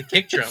definition of the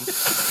kick drum.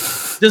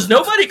 Does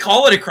nobody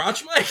call it a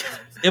crotch mic?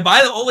 Am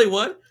I the only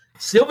one?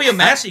 Sylvia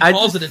Massey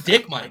calls it a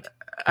dick mic.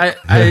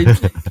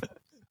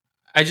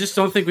 I just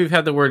don't think we've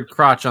had the word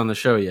crotch on the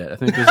show yet. I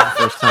think this is the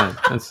first time.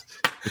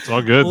 It's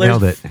all good.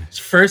 Nailed it. It's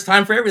first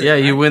time for everything. Yeah,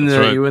 you win the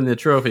right. you win the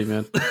trophy,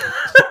 man.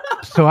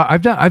 So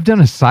I've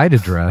done a side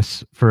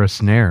address for a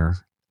snare.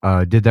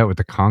 Did that with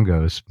the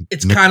Congos.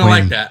 It's Mick kind of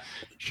like Quinn that.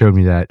 Showed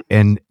me that,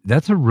 and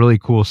that's a really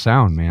cool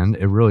sound, man.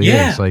 It really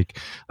is. Like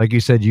you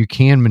said, you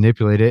can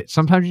manipulate it.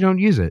 Sometimes you don't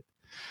use it.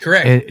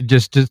 Correct. It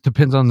just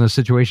depends on the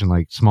situation.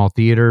 Like small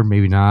theater,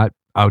 maybe not.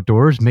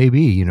 Outdoors,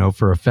 maybe, you know,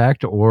 for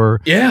effect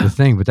or the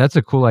thing. But that's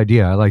a cool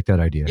idea. I like that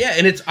idea. Yeah,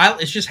 and it's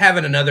just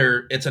having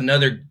another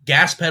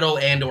gas pedal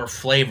and or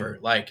flavor.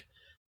 Like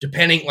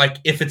depending, like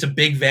if it's a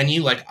big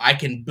venue, like I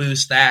can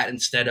boost that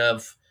instead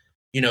of,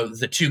 you know,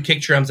 the two kick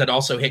drums that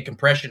also hit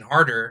compression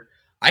harder.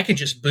 I can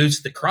just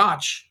boost the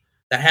crotch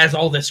that has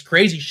all this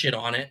crazy shit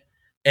on it,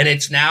 and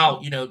it's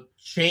now, you know,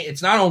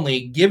 it's not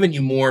only giving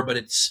you more, but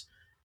it's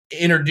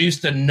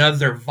introduced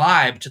another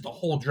vibe to the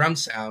whole drum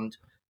sound.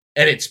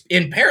 And it's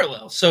in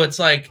parallel. So it's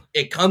like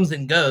it comes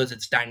and goes.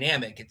 It's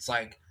dynamic. It's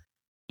like,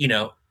 you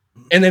know,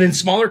 And then in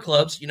smaller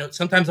clubs,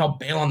 sometimes I'll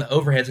bail on the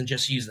overheads and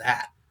just use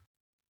that.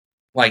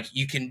 Like,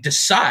 you can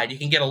decide. You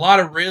can get a lot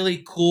of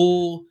really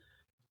cool,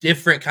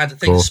 different kinds of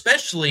things. Cool.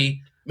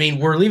 Especially,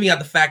 we're leaving out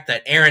the fact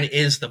that Aaron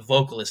is the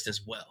vocalist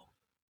as well.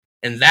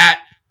 And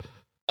that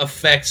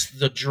affects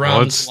the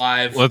drums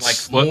live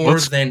more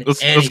than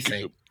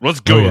anything. Let's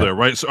go there,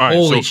 right? So, all right,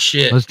 holy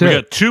shit! We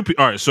got two.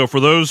 All right, so for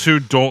those who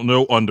don't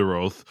know Under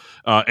Oath,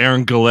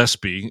 Aaron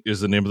Gillespie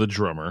is the name of the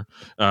drummer,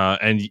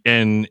 and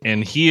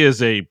he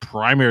is a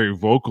primary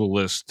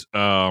vocalist in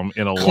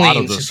a lot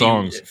of the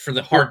songs for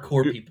the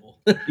hardcore people.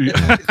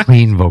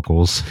 Clean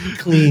vocals.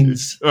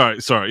 Cleans. All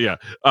right, sorry, yeah.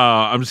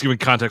 I'm just giving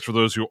context for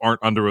those who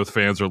aren't Under Oath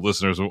fans or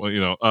listeners.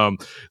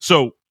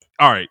 So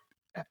all right,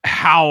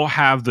 how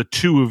have the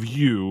two of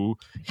you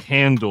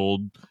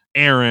handled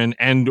Aaron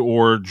and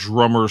or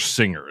drummer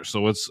singer?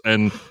 So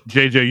and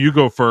JJ, you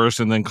go first,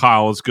 and then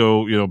Kyle, let's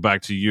go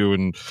back to you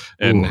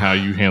and how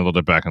you handled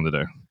it back in the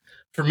day.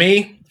 For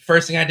me,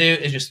 first thing I do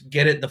is just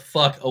get it the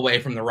fuck away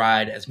from the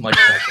ride as much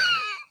as I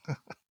can.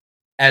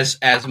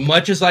 as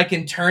much as I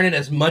can turn it,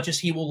 as much as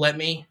he will let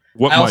me.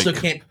 What I also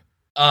mic?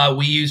 can't.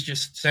 We use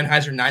just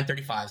Sennheiser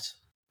 935s.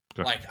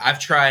 Okay. Like, I've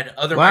tried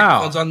other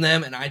microphones on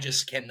them, and I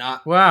just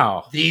cannot.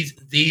 Wow.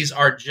 These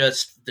are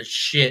just the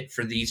shit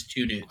for these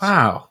two dudes.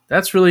 Wow.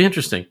 That's really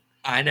interesting.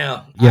 I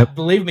know. Yep.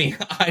 Believe me,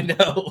 I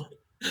know.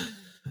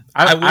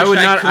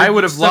 I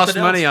would have lost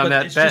money on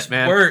that bet,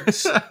 man.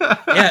 Works.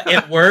 Yeah,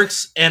 it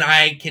works, and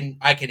I can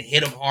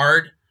hit them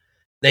hard.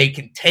 They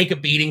can take a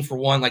beating for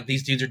one. Like,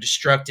 these dudes are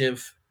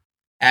destructive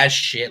as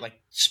shit.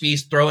 Like,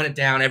 Speed's throwing it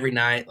down every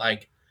night.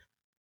 Like,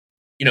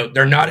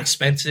 they're not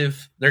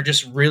expensive. They're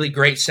just really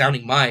great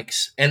sounding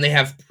mics, and they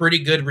have pretty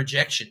good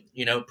rejection,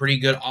 pretty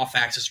good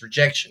off-axis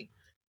rejection.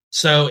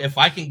 So if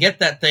I can get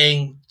that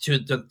thing to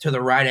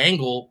the right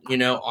angle,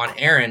 on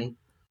Aaron,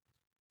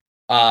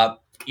 a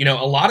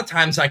lot of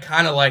times I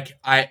kind of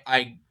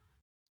I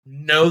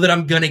know that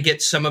I'm going to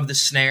get some of the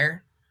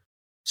snare.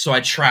 So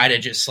I try to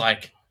just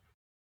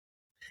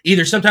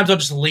either sometimes I'll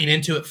just lean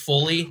into it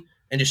fully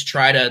and just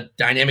try to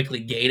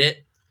dynamically gate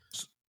it.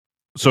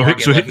 So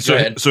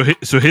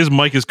his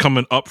mic is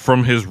coming up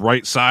from his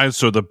right side,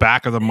 so the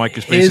back of the mic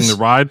is facing the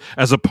ride,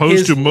 as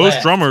opposed to most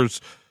left. drummers.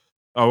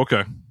 Oh,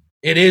 okay.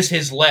 It is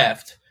his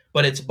left,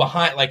 but it's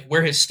behind,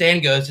 where his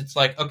stand goes. It's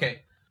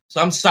okay,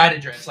 so I'm side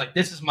addressed.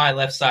 This is my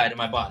left side of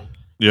my body.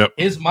 Yep.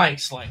 His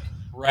mic's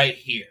right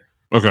here.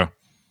 Okay.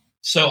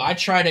 So I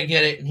try to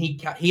get it, and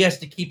he has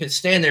to keep it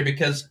stand there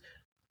because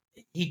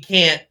he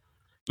can't.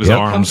 His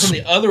arms. Come from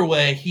the other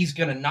way, he's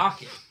gonna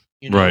knock it.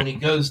 Right. When he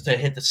goes to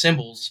hit the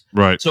cymbals.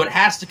 Right. So it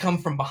has to come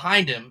from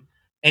behind him,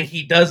 and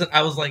he doesn't.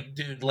 I was like,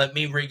 dude, let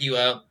me rig you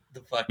out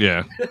the fuck.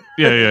 Yeah.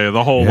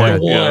 The whole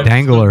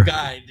dangler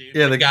guy, dude.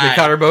 Yeah, the guy.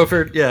 Connor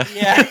Beaufort. Yeah.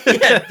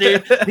 Yeah,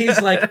 dude.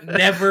 He's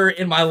never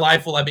in my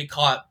life will I be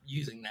caught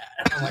using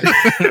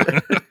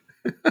that.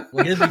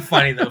 I'm it'd be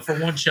funny though. For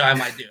one show, I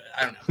might do it.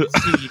 I don't know.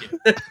 Let's see what you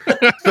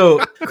do. So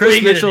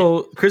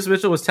Chris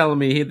Mitchell was telling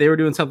me they were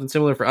doing something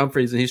similar for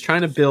Humphreys, and he's trying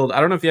to build. I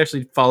don't know if he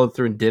actually followed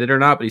through and did it or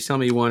not, but he's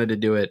telling me he wanted to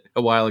do it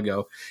a while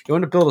ago. He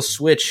wanted to build a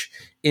switch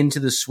into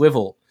the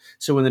swivel,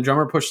 so when the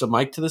drummer pushed the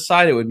mic to the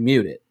side, it would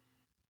mute it.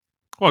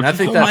 Well, and I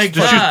think that's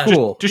pretty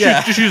cool.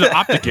 Just use an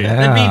opticate.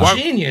 That'd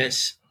be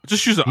genius.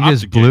 Just use an opticate.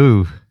 Just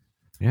blew.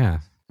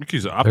 Yeah.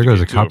 There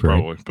goes a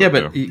copyright.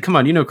 Probably, come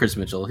on, Chris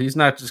Mitchell. He's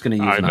not just going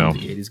to use an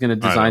opticate. He's going to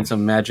design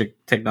some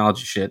magic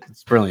technology shit.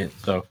 It's brilliant.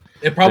 So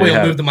it probably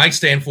will move the mic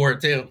stand for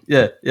it too.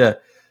 Yeah.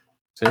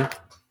 See?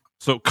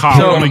 So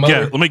Kyle,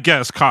 let me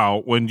guess,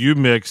 Kyle. When you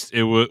mixed,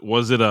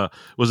 was it a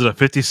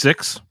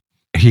 56?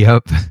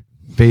 Yep.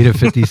 Beta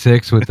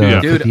 56 with the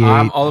dude. 58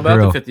 I'm all about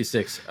drill. the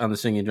 56 on the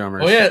singing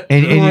drummers. Oh yeah,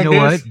 and you know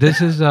what? This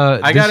is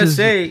I gotta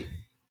say.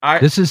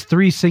 This is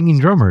 3 singing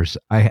drummers.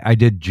 I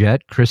did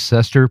Jet. Chris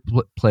Sester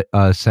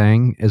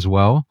sang as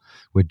well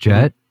with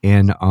Jet,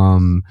 and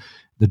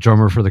the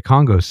drummer for the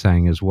Congo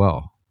sang as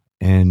well,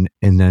 and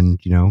then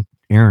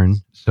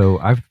Aaron. So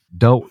I've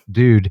dealt,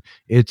 dude.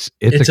 It's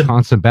a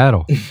constant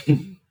battle.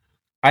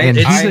 His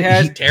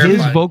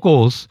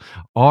vocals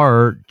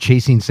are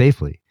chasing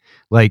safely.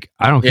 I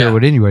don't care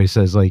what anybody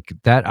says.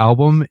 That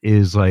album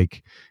is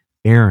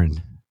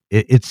Aaron.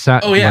 It's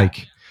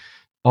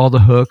all the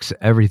hooks,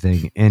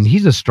 everything. And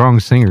he's a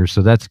strong singer,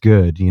 so that's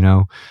good,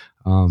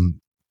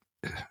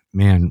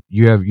 man,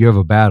 you have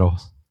a battle.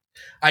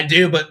 I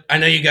do, but I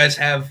know you guys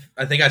have,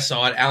 I think I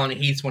saw it, Alan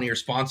Heath's one of your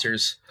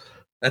sponsors.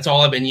 That's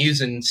all I've been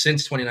using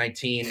since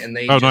 2019. And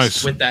they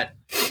nice. with that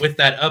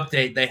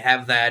update, they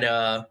have that,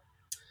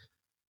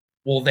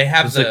 they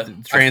have it's the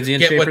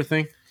transient shaper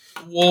thing.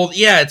 Well,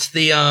 yeah, it's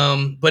the,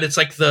 but it's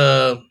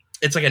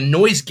it's like a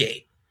noise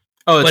gate.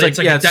 Oh, it's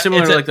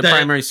similar to the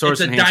primary source.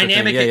 It's a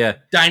dynamic,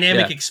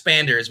 dynamic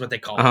expander is what they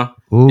call it.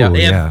 Ooh,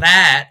 they have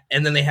that,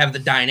 and then they have the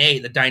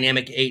Dyne-8, the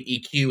Dynamic 8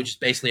 EQ, which is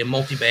basically a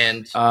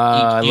multi-band EQ.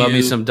 I love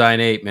me some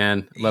Dyne-8,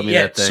 man. Love me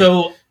that thing.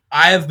 So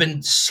I have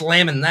been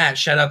slamming that.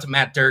 Shout out to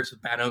Matt Dirks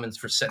with Bad Omens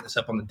for setting this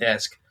up on the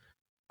desk.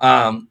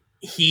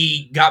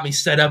 He got me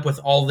set up with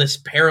all this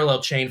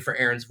parallel chain for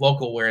Aaron's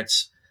vocal, where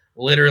it's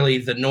literally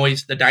the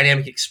noise, the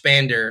dynamic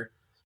expander,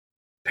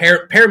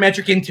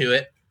 parametric into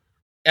it,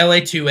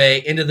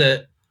 LA2A into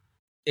the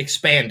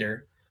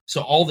expander.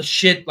 So all the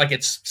shit, like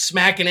it's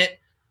smacking it,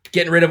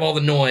 getting rid of all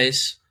the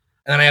noise.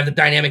 And then I have the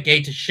dynamic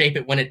gate to shape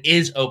it when it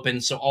is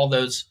open. So all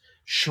those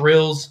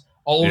shrills,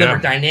 all of them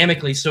are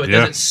dynamically, so it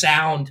doesn't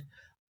sound.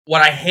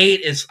 What I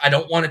hate is I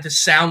don't want it to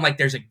sound like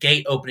there's a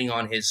gate opening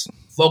on his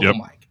vocal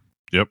mic.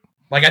 Yep.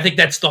 Like I think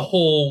that's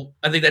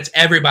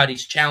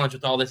everybody's challenge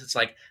with all this. It's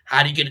like,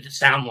 how do you get it to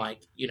sound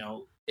like,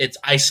 it's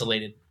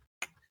isolated?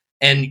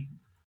 And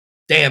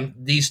damn,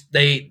 these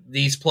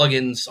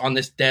plugins on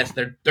this desk,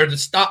 they're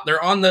stock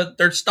on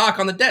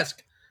the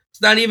desk.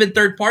 It's not even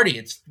third party.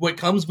 It's what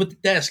comes with the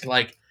desk.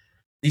 Like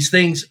these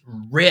things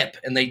rip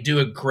and they do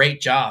a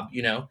great job,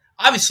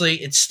 Obviously,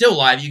 it's still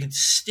live. You can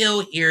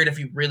still hear it if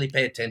you really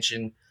pay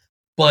attention.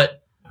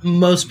 But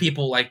most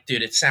people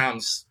dude, it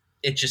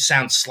just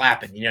sounds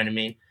slapping. You know what I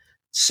mean? It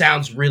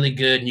sounds really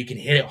good, and you can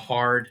hit it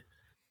hard.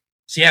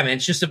 So yeah, man,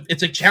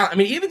 it's a challenge. I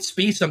mean, even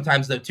Spee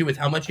sometimes though too, with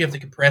how much you have to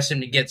compress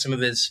him to get some of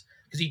his,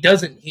 because he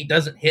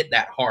doesn't hit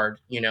that hard.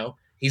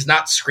 He's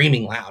not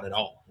screaming loud at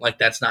all. Like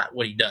that's not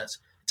what he does.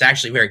 It's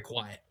actually very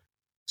quiet.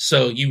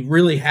 So you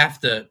really have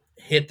to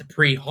hit the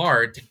pre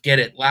hard to get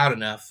it loud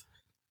enough.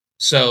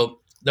 So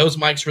those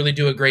mics really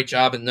do a great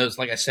job, and those,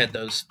 like I said,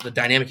 the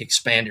dynamic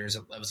expanders,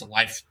 that was a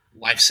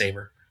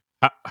lifesaver.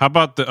 How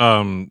about the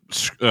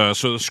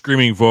the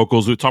screaming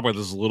vocals? We talked about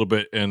this a little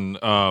bit, and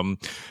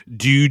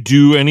do you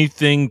do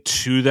anything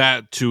to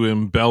that to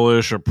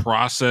embellish or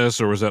process,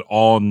 or is that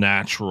all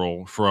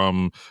natural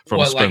from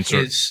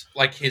Spencer?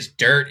 Like his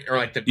dirt or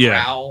like the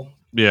growl?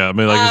 Yeah, I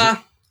mean,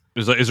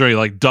 is there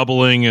any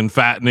doubling and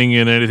fattening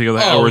and anything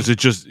like that, or is it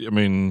just? I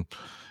mean.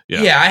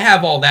 Yeah, I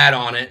have all that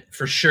on it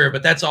for sure,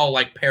 but that's all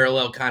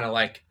parallel kind of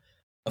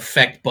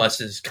effect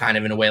buses kind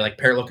of in a way, like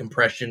parallel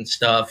compression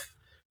stuff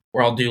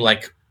where I'll do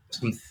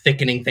some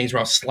thickening things where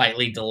I'll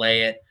slightly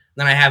delay it.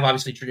 Then I have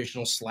obviously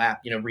traditional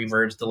slap,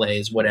 reverbs,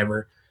 delays,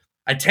 whatever.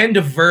 I tend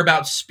to verb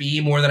out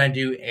Spee more than I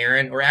do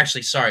Aaron, or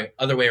actually, sorry,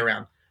 other way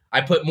around.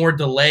 I put more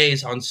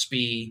delays on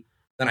Spee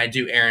than I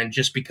do Aaron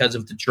just because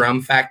of the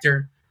drum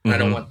factor. And I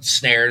don't want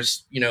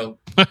snares,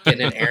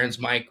 getting in Aaron's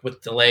mic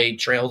with delay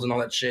trails and all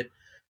that shit.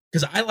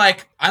 Because I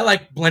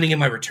like blending in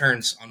my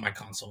returns on my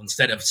console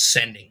instead of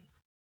sending.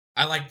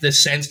 I like the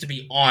sends to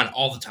be on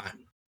all the time.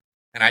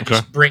 And I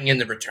just bring in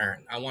the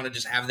return. I want to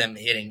just have them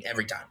hitting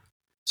every time.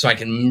 So I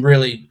can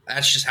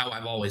that's just how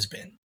I've always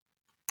been.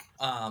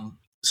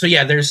 So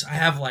yeah, I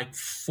have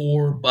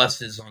 4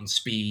 buses on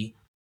Spee,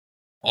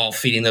 all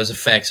feeding those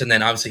effects. And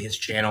then obviously his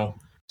channel,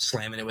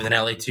 slamming it with an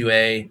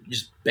LA2A,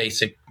 just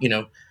basic,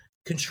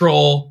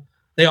 control.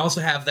 They also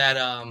have that,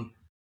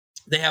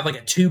 they have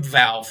a tube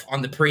valve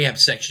on the preamp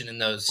section in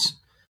those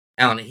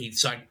Allen and Heath.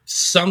 So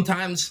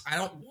sometimes I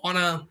don't want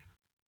to.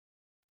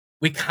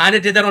 We kind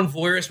of did that on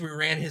Voirus. We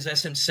ran his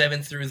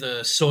SM7 through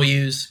the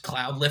Soyuz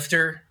cloud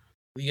lifter.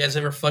 Have you guys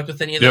ever fucked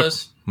with any of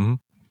those? Mm-hmm.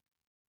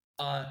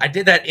 I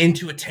did that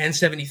into a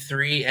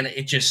 1073, and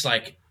it just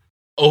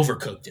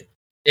overcooked it.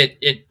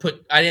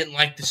 I didn't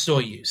like the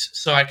Soyuz,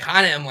 so I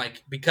kind of am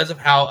because of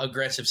how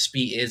aggressive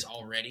Spee is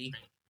already.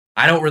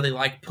 I don't really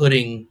like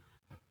putting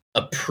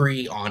a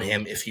pre on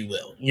him, if you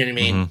will. You know what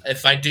I mean? Mm-hmm.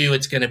 If I do,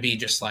 it's going to be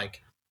just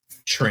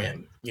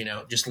trim,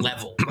 just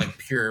level,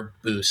 pure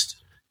boost,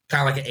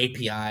 kind of like an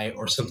API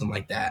or something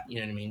like that. You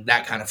know what I mean?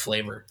 That kind of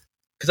flavor.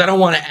 Because I don't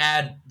want to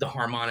add the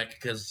harmonic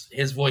because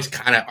his voice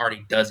kind of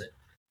already does it.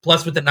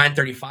 Plus with the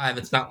 935,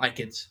 it's not like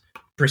it's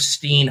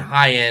pristine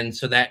high end,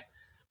 so that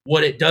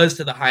what it does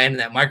to the high end of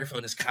that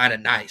microphone is kind of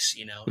nice.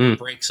 It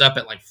breaks up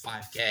at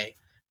 5K,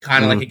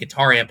 kind of like a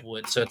guitar amp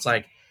would. So it's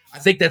I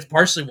think that's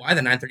partially why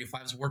the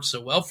 935s work so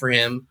well for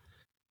him,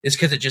 is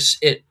because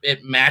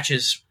it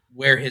matches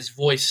where his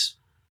voice,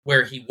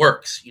 where he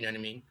works. You know what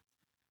I mean?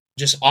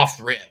 Just off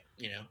the rip.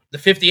 The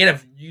 58,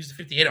 I've used the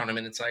 58 on him,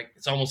 and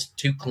it's almost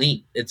too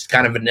clean. It's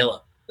kind of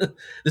vanilla. The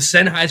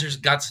Sennheiser's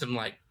got some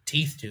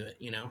teeth to it.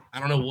 I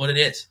don't know what it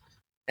is,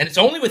 and it's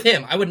only with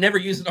him. I would never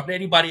use it on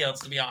anybody else,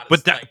 to be honest.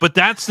 But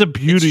that's the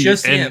beauty. It's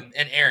just him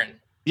and Aaron.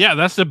 Yeah,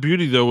 that's the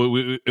beauty, though.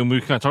 We kind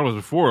of talked about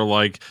this before.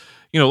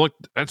 Look,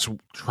 that's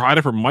try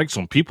different mics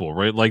on people,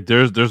 right?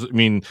 There's there's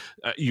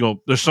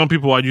some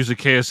people I'd use a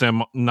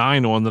KSM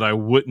 9 on that I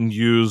wouldn't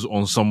use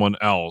on someone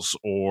else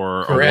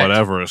or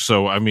whatever.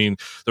 So, I mean,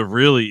 there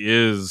really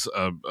is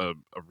a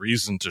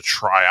reason to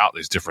try out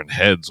these different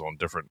heads on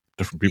different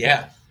people.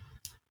 Yeah.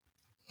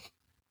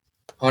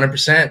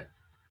 100%.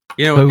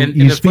 And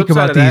the flip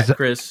side of that,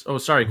 Chris. Oh,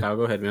 sorry, Kyle.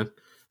 Go ahead, man.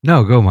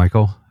 No, go,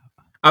 Michael.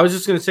 I was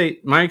just going to say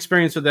my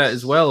experience with that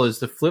as well is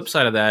the flip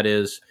side of that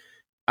is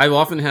I've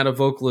often had a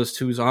vocalist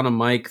who's on a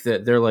mic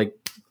that they're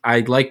I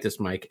like this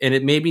mic, and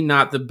it may be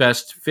not the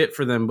best fit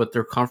for them, but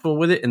they're comfortable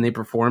with it and they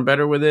perform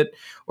better with it,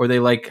 or they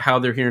like how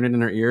they're hearing it in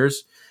their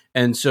ears.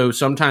 And so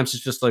sometimes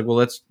it's just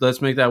well,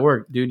 let's make that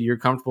work, dude. You're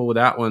comfortable with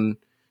that one,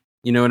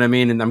 you know what I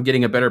mean? And I'm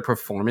getting a better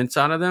performance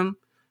out of them.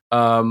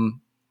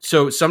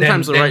 So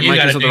sometimes the right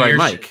mic isn't the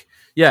right mic.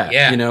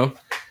 Yeah.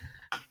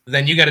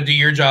 Then you got to do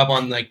your job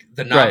on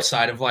the knob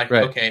side of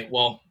okay,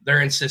 well,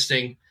 they're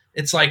insisting.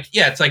 it's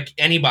like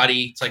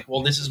anybody. It's like,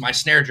 well, this is my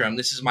snare drum,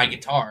 this is my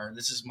guitar,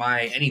 this is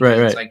my anything. Right.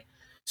 It's like,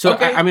 so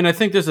okay. I mean, I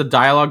think there's a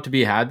dialogue to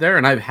be had there,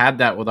 and I've had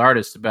that with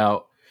artists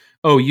about,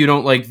 oh, you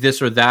don't like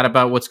this or that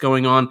about what's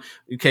going on.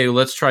 Okay,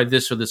 let's try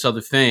this or this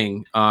other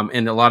thing.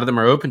 And a lot of them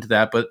are open to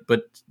that, but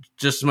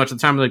just as much of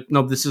the time, like,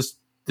 no, this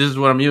is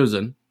what I'm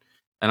using,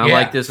 and I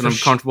like this, and I'm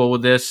comfortable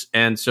with this,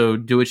 and so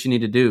do what you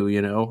need to do,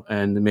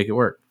 and make it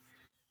work.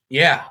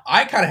 Yeah,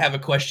 I kind of have a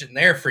question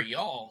there for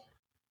y'all,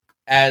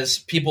 as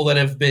people that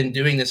have been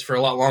doing this for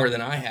a lot longer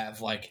than I have.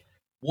 Like,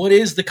 what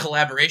is the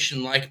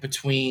collaboration like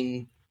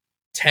between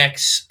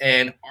techs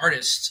and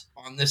artists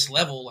on this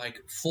level,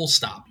 like full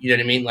stop? You know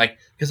what I mean? Like,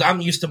 because I'm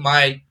used to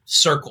my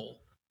circle,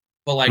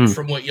 but like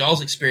from what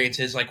y'all's experience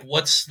is, like,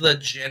 what's the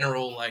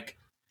general, like,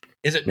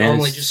 is it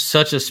normally just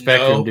such a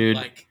spectrum, dude?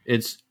 Like,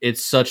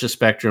 it's such a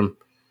spectrum.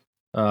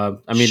 I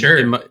mean, sure.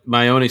 In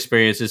my own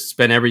experience, it's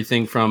been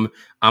everything from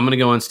I'm going to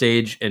go on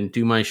stage and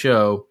do my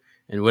show,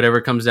 and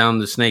whatever comes down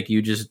the snake,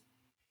 you just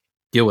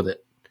deal with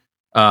it.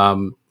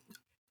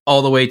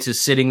 All the way to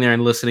sitting there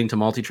and listening to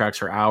multi-tracks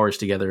for hours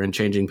together and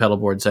changing pedal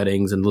board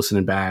settings and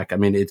listening back. I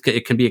mean,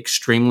 it can be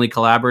extremely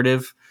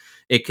collaborative.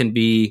 It can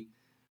be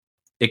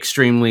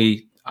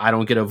extremely, I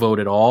don't get a vote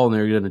at all, and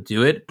they're going to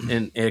do it.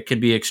 And it can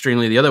be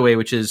extremely the other way,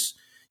 which is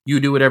you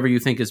do whatever you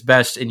think is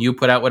best, and you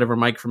put out whatever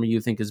mic for me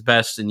you think is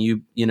best, and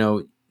you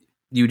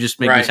just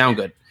make me sound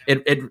good.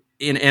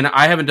 And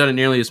I haven't done it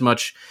nearly as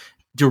much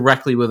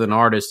directly with an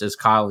artist as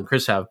Kyle and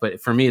Chris have,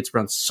 but for me, it's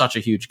run such a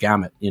huge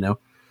gamut, Yeah.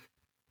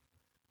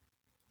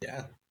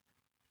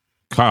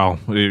 Kyle,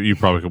 you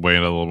probably could weigh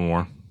in a little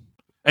more.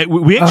 Hey,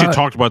 we actually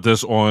talked about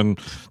this on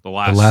the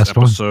last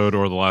episode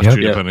or the last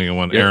two, depending on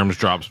when Aram's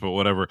drops, but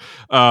whatever.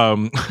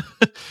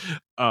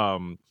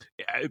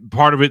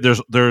 Part of it,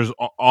 there's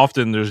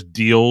often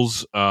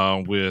deals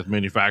with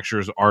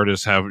manufacturers.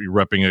 Artists have you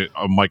repping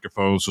a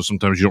microphone, so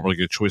sometimes you don't really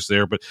get a choice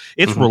there, but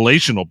it's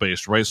relational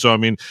based, right? So I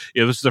mean,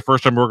 this is the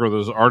first time working with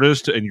those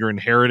artists and you're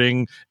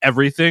inheriting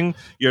everything.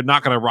 You're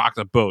not going to rock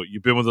the boat.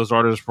 You've been with those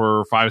artists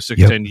for 5,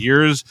 6, 10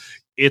 years.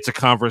 It's a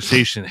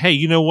conversation. Hey,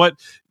 you know what?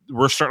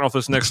 We're starting off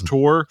this next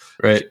tour.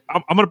 Right.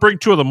 I'm going to bring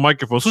 2 of the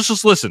microphones. Let's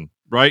just listen.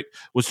 Right.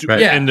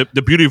 And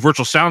the beauty of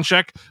virtual sound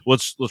check.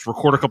 Let's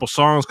record a couple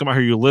songs. Come out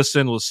here, you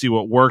listen. Let's see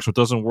what works, what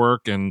doesn't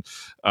work, and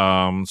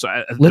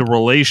the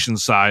relation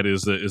side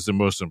is the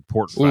most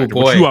important factor,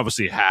 which you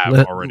obviously have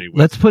already.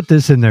 Let's put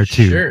this in there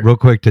too, real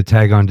quick, to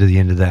tag on to the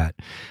end of that.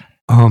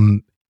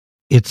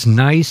 It's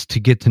nice to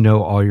get to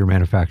know all your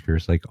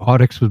manufacturers. Like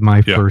Audix was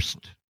my first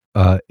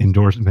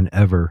endorsement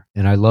ever,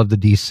 and I love the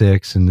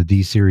D6 and the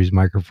D series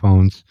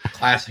microphones.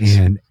 Classics.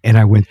 And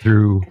I went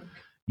through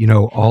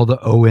all the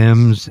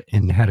OMs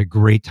and had a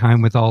great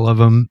time with all of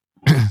them.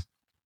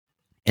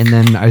 And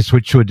then I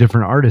switched to a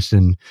different artist,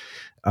 and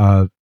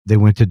they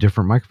went to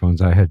different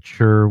microphones. I had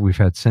Shure, we've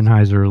had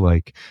Sennheiser,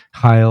 like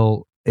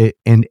Heil.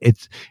 And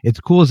it's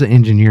cool as an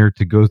engineer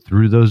to go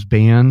through those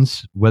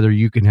bands, whether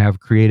you can have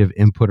creative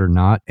input or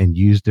not, and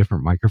use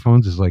different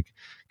microphones is like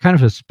kind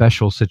of a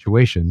special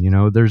situation.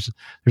 There's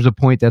a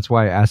point. That's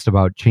why I asked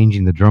about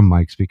changing the drum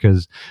mics,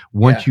 because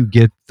once you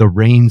get the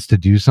reins to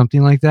do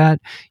something like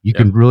that, you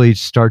can really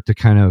start to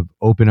kind of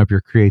open up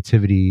your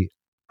creativity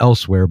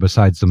elsewhere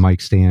besides the mic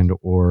stand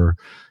or,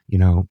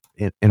 in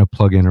a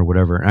plugin or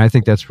whatever. And I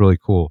think that's really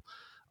cool.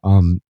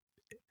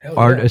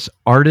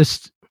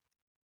 Artists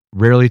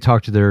rarely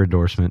talk to their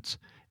endorsements.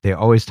 They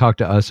always talk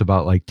to us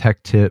about like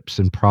tech tips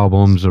and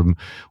problems, or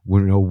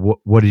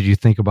what did you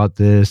think about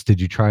this?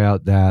 Did you try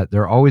out that?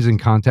 They're always in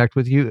contact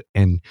with you.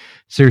 And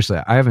seriously,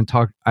 I haven't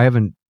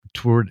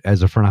toured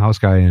as a front of house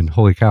guy in,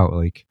 holy cow,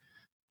 like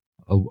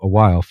a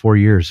while, 4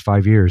 years,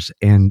 5 years,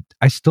 and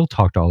I still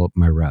talk to all of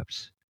my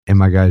reps and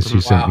my guys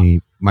who sent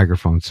me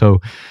microphones. So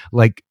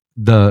like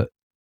that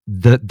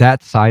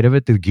side of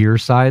it, the gear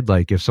side,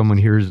 like if someone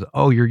hears,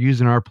 oh, you're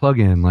using our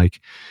plugin, like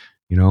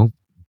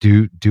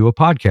do a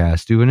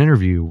podcast, do an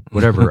interview,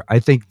 whatever. I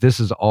think this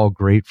is all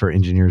great for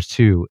engineers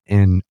too.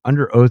 And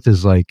Under Oath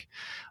is like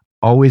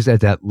always at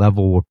that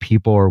level where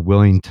people are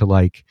willing to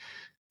like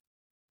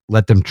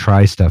let them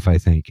try stuff, I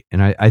think.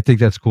 And I think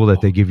that's cool that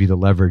they give you the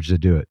leverage to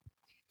do it.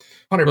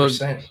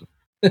 100%.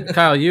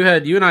 Kyle, you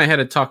and I had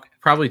a talk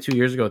probably 2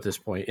 years ago at this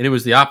point, and it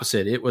was the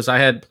opposite. It was I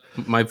had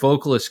my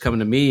vocalist come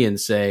to me and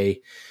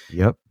say,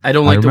 "Yep, I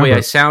don't like the way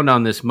I sound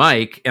on this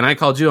mic." And I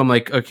called you. I'm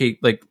like, "Okay,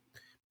 like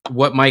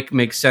what mic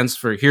makes sense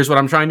for, here's what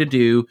I'm trying to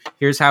do.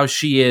 Here's how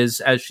she is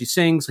as she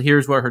sings.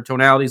 Here's what her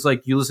tonality is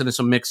like. You listen to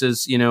some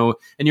mixes, and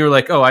you were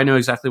like, oh, I know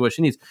exactly what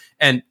she needs."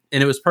 And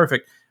it was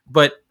perfect.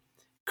 But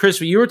Chris,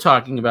 what you were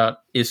talking about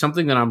is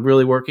something that I'm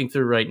really working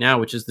through right now,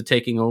 which is the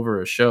taking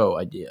over a show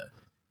idea.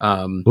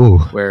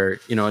 Where,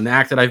 an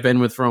act that I've been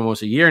with for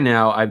almost a year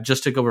now, I've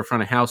just took over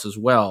front of house as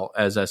well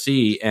as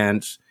SE,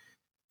 and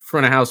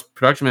front of house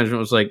production management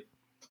was like,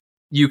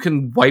 you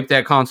can wipe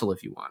that console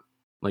if you want.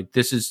 Like,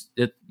 this is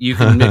it. You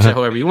can mix it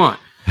however you want,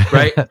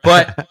 right?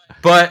 But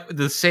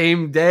the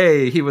same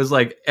day he was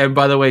like, and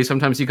by the way,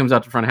 sometimes he comes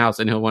out to front of house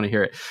and he'll want to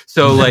hear it.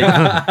 So like,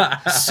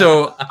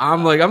 so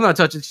I'm like, I'm not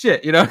touching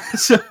shit,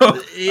 So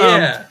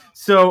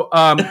So,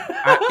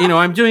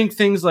 I'm doing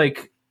things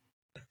like,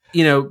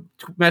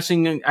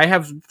 messing. I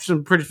have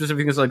some pretty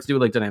specific things I like to do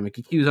with like dynamic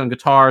EQs on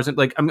guitars, and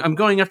like I'm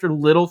going after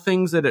little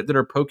things that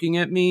are poking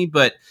at me,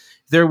 but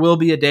there will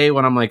be a day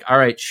when I'm like, all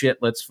right, shit,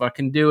 let's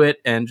fucking do it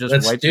and just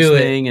wipe this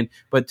thing.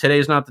 But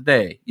today's not the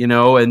day,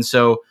 and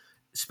so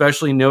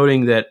especially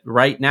noting that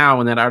right now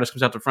when that artist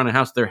comes out to front of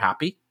house, they're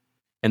happy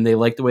and they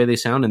like the way they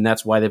sound, and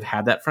that's why they've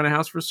had that front of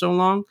house for so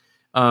long.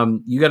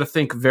 You got to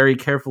think very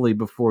carefully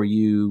before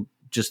you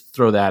just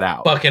throw that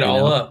out. Fuck it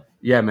all up.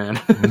 Yeah, man.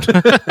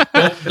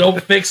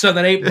 don't fix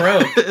something that ain't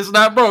broke. It's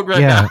not broke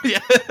right now. Yeah.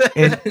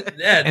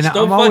 And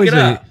don't fuck it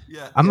up.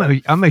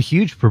 I'm a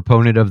huge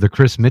proponent of the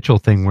Chris Mitchell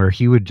thing where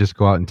he would just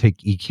go out and take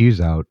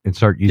EQs out and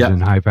start using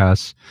high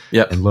pass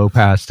and low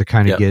pass to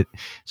kind of get.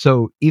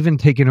 So even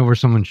taking over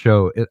someone's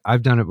show,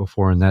 I've done it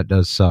before and that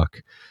does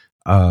suck.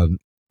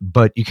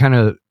 But you kind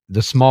of,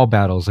 the small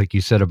battles, like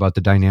you said about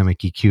the dynamic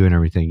EQ and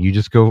everything, you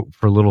just go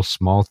for little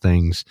small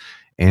things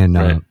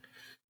and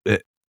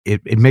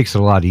it makes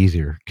it a lot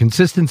easier.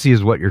 Consistency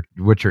is what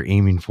you're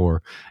aiming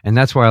for. And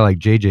that's why I like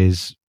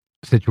JJ's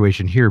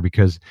situation here,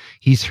 because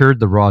he's heard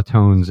the raw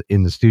tones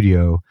in the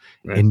studio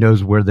and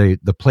knows where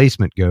the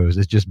placement goes.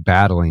 It's just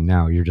battling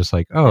now. You're just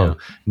like,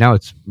 now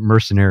it's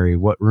mercenary.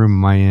 What room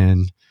am I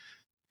in?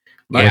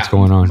 What's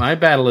going on? My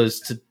battle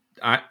is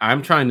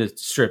I'm trying to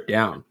strip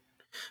down.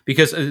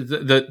 Because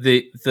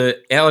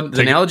the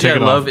analogy I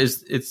love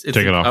is it's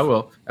take it off.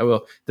 I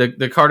will.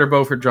 The Carter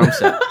Beauford drum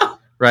set,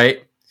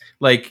 right?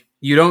 Like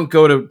you don't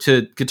go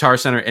to Guitar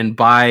Center and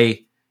buy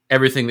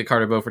everything that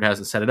Carter Beauford has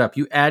and set it up.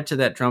 You add to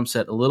that drum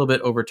set a little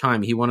bit over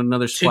time. He wanted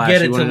another splash. To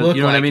get it to look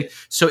you know like what I mean? it.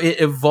 So it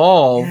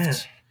evolved. Yeah.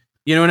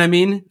 You know what I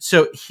mean?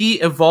 So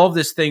he evolved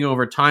this thing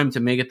over time to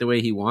make it the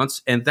way he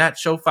wants. And that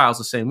show file's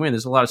the same way.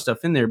 There's a lot of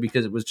stuff in there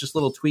because it was just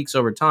little tweaks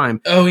over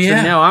time. Oh, yeah.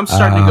 So now I'm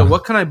starting to go,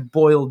 what can I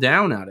boil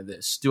down out of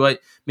this?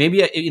 37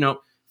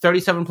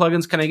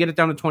 plugins, can I get it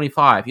down to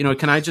 25?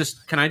 Can I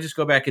just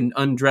go back and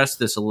undress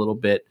this a little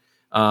bit?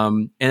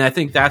 And I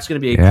think that's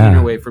going to be a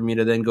cleaner way for me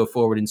to then go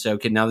forward and say,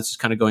 okay, now this is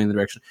kind of going in the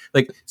direction.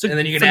 Like, so and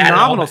then you can add it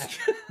all back.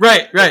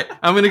 Right.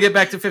 I'm going to get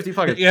back to 50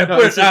 plugins. Yeah,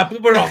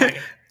 put it all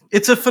back.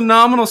 It's a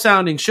phenomenal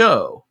sounding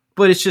show,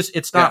 but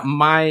it's not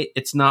my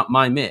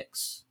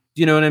mix.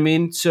 Do you know what I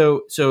mean?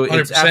 So 100%.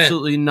 It's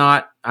absolutely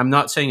not. I'm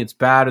not saying it's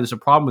bad or there's a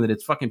problem with it.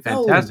 It's fucking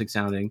fantastic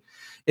sounding.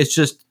 It's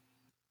just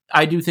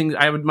I do things.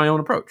 I have my own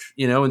approach,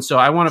 and so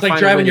I want to. It's like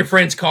driving your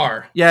friend's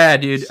car. Yeah,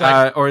 dude.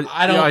 Like,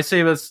 I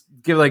say let's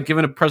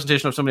giving a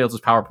presentation of somebody else's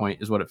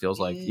PowerPoint is what it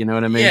feels like. You know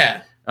what I mean?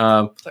 Yeah.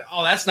 It's like,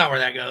 that's not where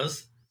that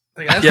goes.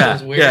 Like, that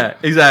sounds weird. Yeah,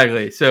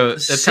 exactly. So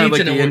that's kind of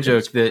like the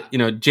in-joke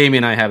that, Jamie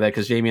and I have that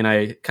because Jamie and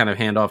I kind of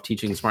hand off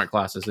teaching smart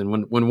classes. And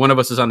when one of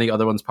us is on the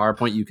other one's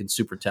PowerPoint, you can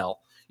super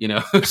tell,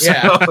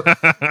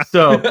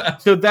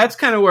 So that's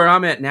kind of where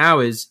I'm at now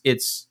is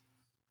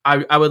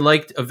I would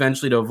like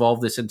eventually to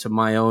evolve this into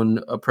my own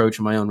approach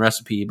and my own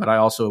recipe, but I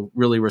also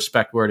really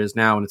respect where it is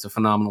now. And it's a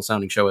phenomenal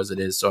sounding show as it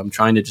is. So I'm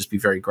trying to just be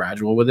very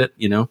gradual with it,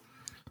 100%.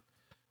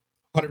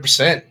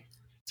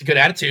 It's a good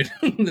attitude.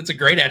 It's a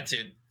great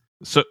attitude.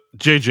 So,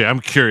 JJ, I'm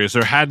curious.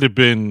 There had to have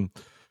been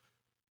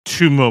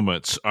two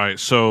moments. All right,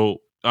 so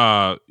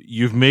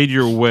you've made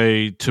your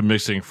way to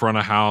mixing front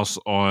of house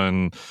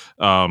on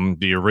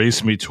the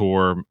Erase Me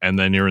tour, and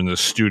then you're in the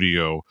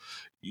studio.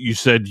 You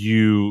said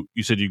you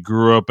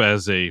grew up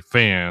as a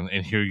fan,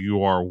 and here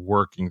you are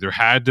working. There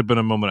had to have been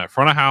a moment at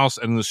front of house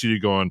and in the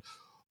studio going,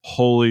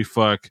 holy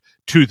fuck.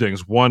 Two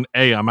things. One,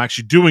 A, I'm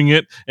actually doing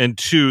it, and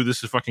two,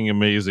 this is fucking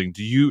amazing.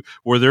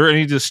 Were there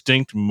any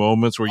distinct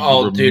moments where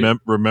you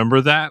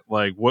remember that?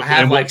 Like what? I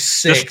have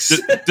six.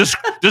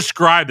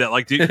 Describe that.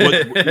 Like,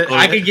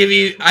 I can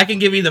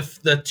give you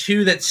the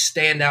two that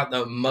stand out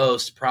the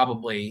most.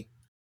 Probably,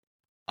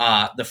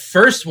 the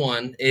first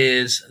one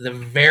is the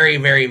very,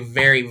 very,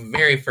 very,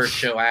 very first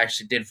show I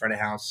actually did front of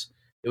house.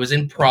 It was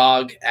in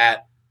Prague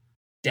at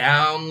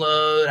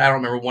Download. I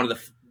don't remember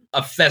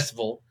a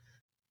festival.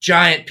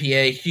 Giant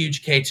PA,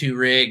 huge K2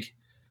 rig,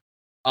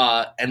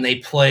 and they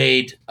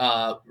played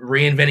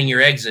Reinventing Your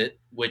Exit,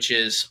 which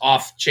is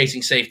off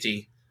Chasing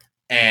Safety.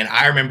 And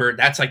I remember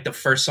that's like the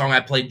first song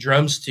I played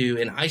drums to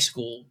in high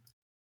school.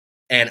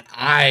 And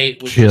I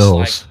was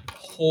just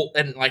like,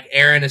 and like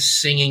Aaron is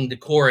singing the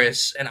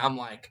chorus, and I'm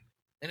like,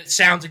 and it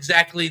sounds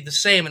exactly the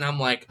same. And I'm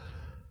like,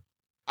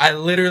 I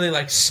literally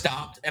like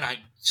stopped and I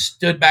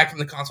stood back from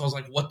the console. I was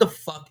like, what the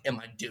fuck am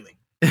I doing?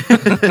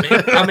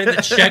 I'm in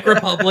the Czech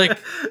Republic.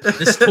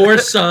 This tour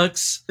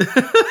sucks.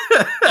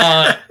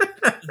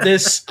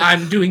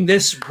 I'm doing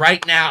this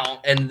right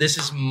now, and this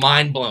is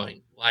mind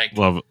blowing. Like,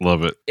 love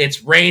it.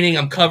 It's raining.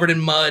 I'm covered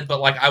in mud, but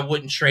like I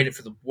wouldn't trade it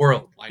for the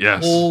world. Like,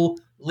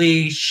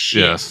 holy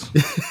shit! Yes.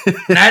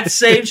 That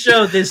same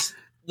show, this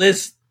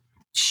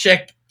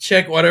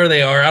Czech whatever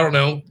they are, I don't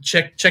know,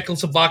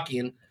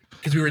 Czechoslovakian,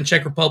 because we were in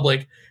Czech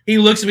Republic. He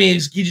looks at me.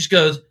 And he just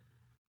goes.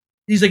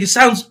 He's like, it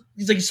sounds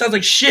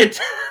like shit.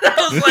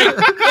 I was like,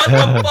 what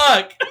the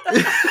fuck?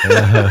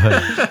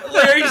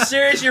 Like, are you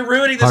serious? You're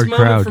ruining this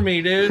moment for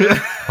me, dude.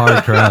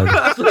 Hard crowd.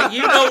 Like,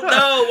 you don't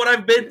know what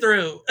I've been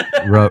through.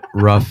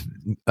 Rough.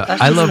 I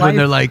just love when life.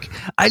 they're like,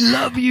 "I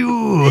love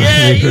you."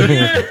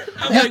 Yeah.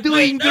 I'm You're like,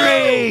 doing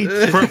wait,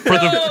 great. For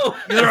the no.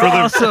 You're For the-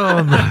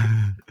 awesome.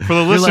 for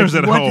the You're listeners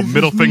like, at what home, does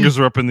middle this mean? fingers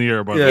are up in the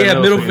air. By the way. Yeah,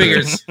 middle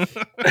fingers. fingers.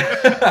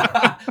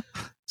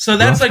 So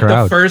that's Rough like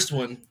crowd. the first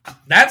one.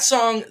 That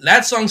song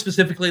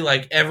specifically,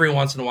 like every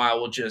once in a while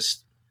will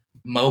just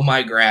mow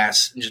my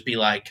grass and just be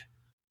like,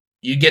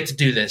 you get to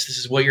do this. This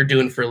is what you're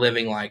doing for a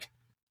living. Like,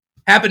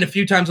 happened a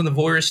few times on the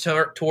Voyeurs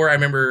tour. I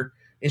remember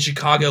in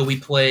Chicago we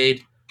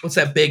played, what's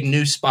that big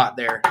new spot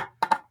there?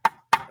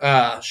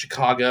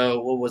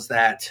 Chicago, what was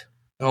that?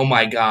 Oh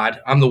my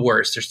God, I'm the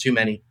worst. There's too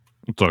many.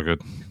 It's all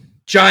good.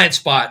 Giant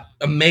spot,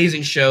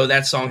 amazing show.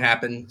 That song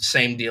happened,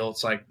 same deal.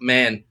 It's like,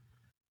 man,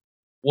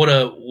 what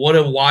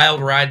a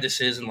wild ride this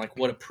is, and like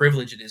what a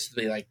privilege it is to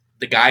be like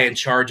the guy in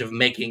charge of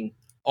making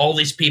all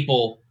these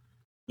people,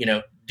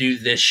 do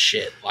this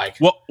shit. Like,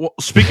 Well,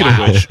 speaking of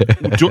which,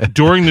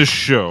 during this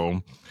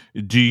show,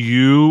 do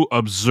you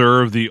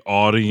observe the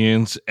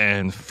audience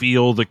and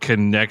feel the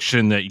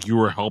connection that you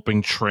are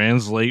helping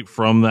translate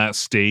from that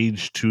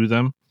stage to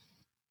them?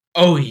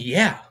 oh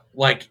yeah,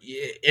 like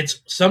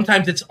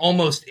sometimes it's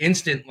almost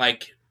instant,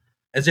 like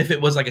as if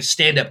it was like a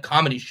stand-up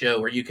comedy show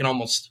where you can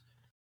almost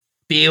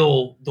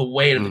feel the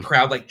weight of the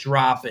crowd like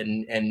drop,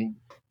 and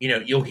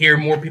you'll hear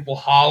more people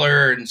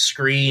holler and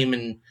scream,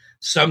 and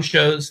some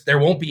shows there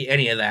won't be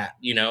any of that,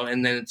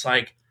 and then it's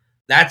like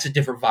that's a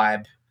different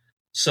vibe.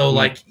 So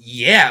like,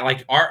 yeah,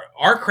 like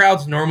our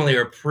crowds normally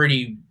are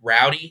pretty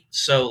rowdy,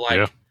 so like,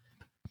 Yeah.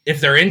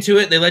 if they're into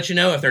it, they let you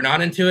know. If they're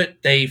not into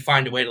it, they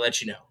find a way to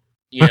let you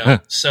know.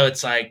 So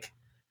it's like,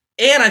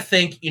 and I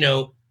think,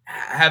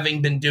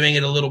 having been doing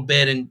it a little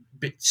bit and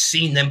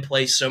seen them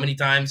play so many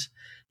times,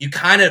 you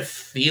kind of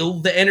feel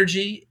the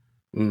energy.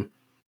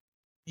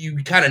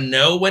 You kind of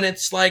know when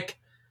it's like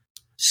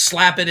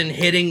slapping and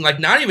hitting, like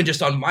not even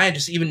just on my end,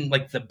 just even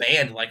like the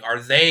band, like, are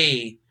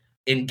they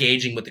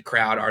engaging with the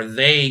crowd? Are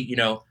they,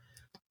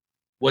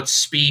 what's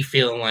Spee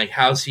feeling like?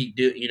 How's he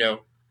do?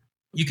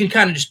 You can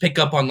kind of just pick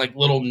up on like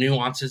little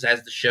nuances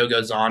as the show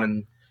goes on.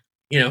 And,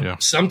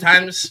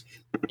 sometimes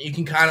you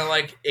can kind of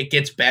like, it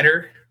gets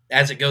better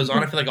as it goes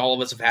on. I feel like all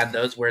of us have had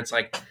those where it's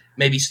like,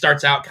 maybe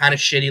starts out kind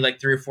of shitty,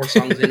 like 3 or 4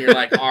 songs in, you're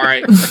like, all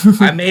right,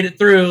 I made it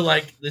through.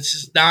 Like, this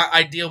is not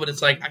ideal, but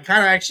it's like, I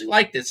kind of actually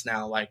like this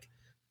now. Like,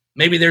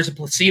 maybe there's a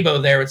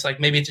placebo there. It's like,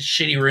 maybe it's a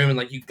shitty room and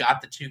like you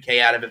got the 2K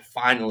out of it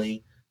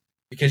finally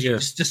because you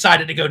just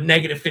decided to go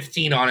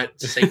 -15 on it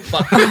to say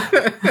fuck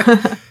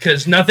it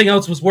because nothing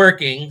else was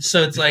working.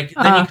 So it's like,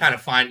 then you kind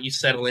of you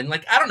settle in.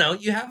 Like, I don't know,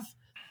 you have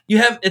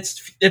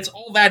it's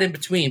all that in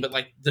between, but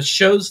like the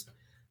shows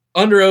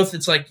Under Oath,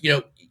 it's like,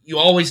 you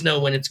always know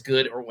when it's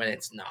good or when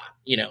it's not.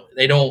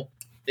 They don't,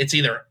 it's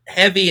either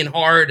heavy and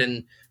hard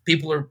and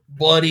people are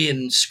bloody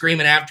and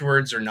screaming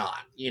afterwards or not,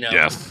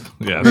 Yes.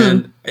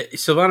 And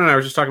Sylvana and I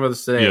were just talking about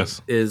this today.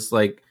 Yes. Is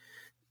like,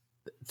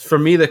 for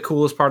me, the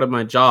coolest part of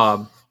my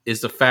job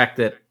is the fact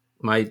that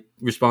my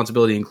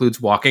responsibility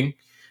includes walking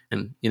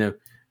and,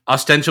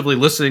 ostensibly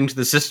listening to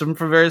the system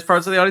from various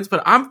parts of the audience,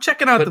 but I'm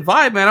checking out the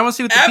vibe, man. I want to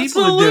see what the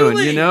people are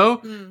doing,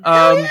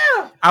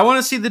 I want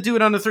to see the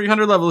dude on the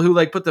 300 level who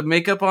like put the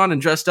makeup on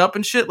and dressed up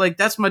and shit. Like,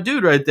 that's my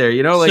dude right there,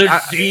 Like,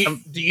 so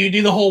do you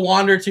do the whole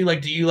wander too?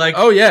 Like, do you like?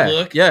 Oh yeah,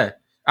 look? yeah.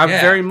 I'm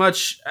Yeah. very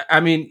much. I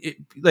mean,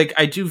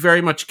 I do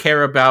very much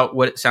care about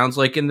what it sounds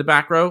like in the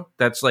back row.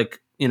 That's like,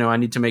 I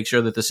need to make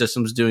sure that the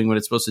system's doing what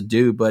it's supposed to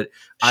do. But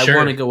I Sure.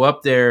 want to go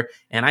up there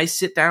and I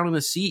sit down in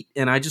the seat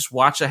and I just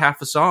watch a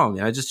half a song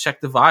and I just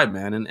check the vibe,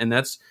 man. And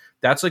that's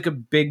like a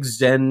big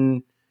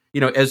Zen.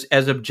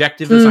 As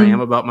objective as I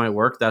am about my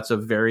work, that's a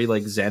very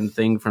like Zen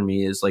thing for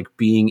me, is like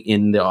being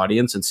in the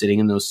audience and sitting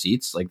in those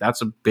seats. Like,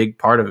 that's a big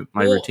part of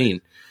my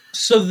routine.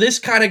 So this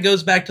kind of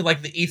goes back to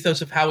like the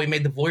ethos of how we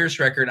made the Voyeurs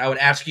record. I would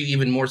ask you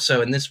even more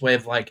so in this way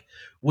of like,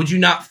 would you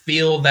not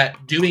feel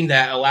that doing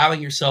that,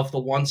 allowing yourself the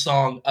one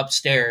song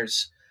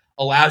upstairs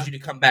allows you to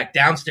come back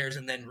downstairs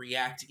and then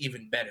react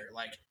even better?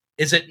 Like,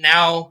 is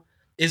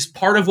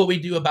part of what we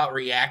do about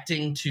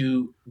reacting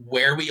to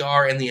where we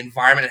are in the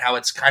environment and how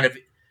it's kind of,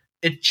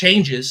 it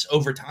changes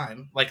over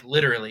time, like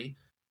literally.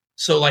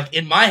 So like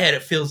in my head,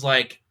 it feels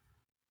like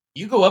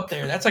you go up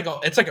there, it's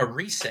like a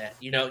reset,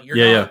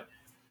 You're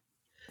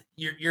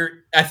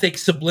I think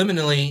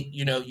subliminally,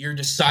 you're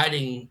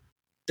deciding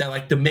that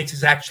like the mix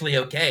is actually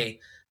okay.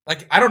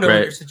 Like, I don't know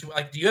what your situation,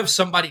 like, do you have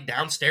somebody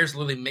downstairs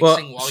literally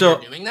mixing while you're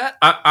doing that?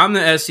 I'm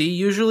the SE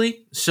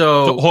usually,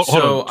 so hold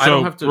on. I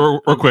don't have to.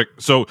 Real quick.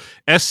 So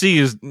SC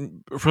is,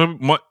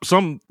 from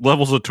some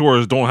levels of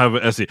tours don't have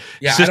an SC.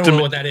 Yeah, I don't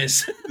know what that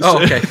is.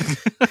 Oh, okay.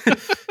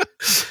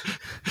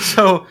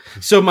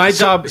 So my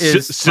job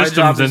is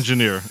systems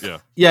engineer.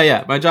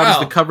 Yeah. My job is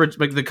the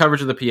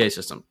coverage of the PA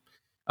system,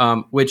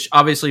 which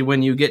obviously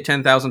when you get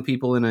 10,000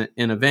 people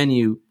in a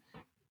venue,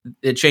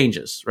 it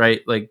changes,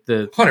 right? Like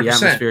the 100%.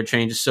 atmosphere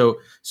changes. So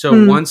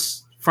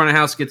once front of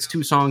house gets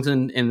 2 songs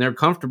in and they're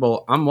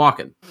comfortable, I'm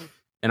walking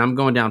and I'm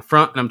going down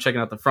front and I'm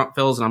checking out the front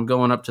fills and I'm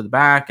going up to the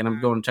back and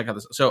I'm going to check out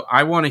this. So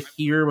I want to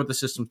hear what the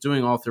system's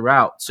doing all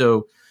throughout.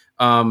 So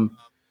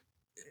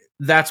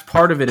that's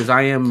part of it. Is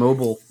I am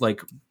mobile,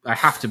 like I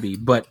have to be,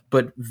 but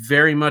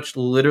very much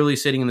literally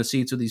sitting in the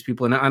seats with these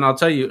people. And I'll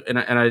tell you, and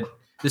I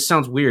this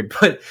sounds weird,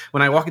 but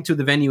when I walk into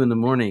the venue in the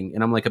morning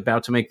and I'm like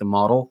about to make the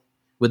model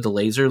with the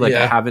laser, like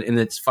I have it and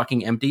it's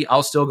fucking empty,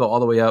 I'll still go all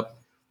the way up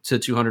to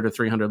 200 or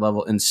 300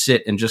 level and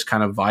sit and just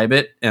kind of vibe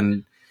it.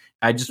 And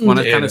I just want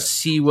to kind of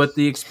see what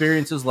the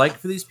experience is like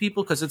for these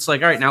people. Cause it's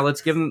like, all right, now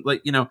let's give them,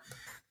 like, you know,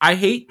 I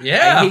hate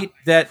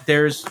that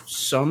there's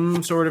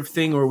some sort of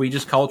thing where we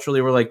just culturally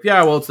we're like,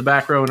 yeah, well, it's the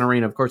back row and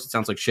arena. Of course it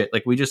sounds like shit.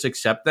 Like we just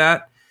accept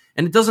that.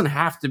 And it doesn't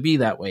have to be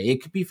that way.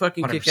 It could be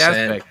fucking kick ass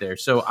back there.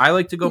 So I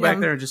like to go back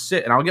there and just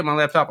sit, and I'll get my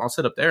laptop. I'll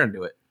sit up there and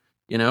do it.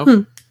 You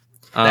know,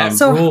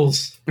 so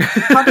rules.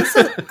 How does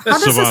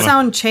the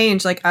sound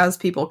change like as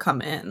people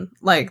come in?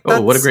 Like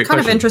that's what a great kind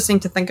question. of interesting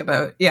to think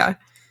about.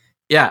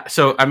 Yeah.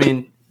 So I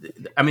mean,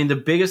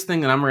 the biggest thing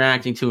that I'm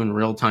reacting to in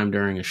real time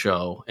during a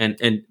show,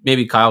 and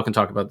maybe Kyle can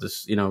talk about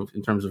this, you know,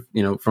 in terms of,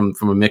 you know, from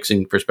a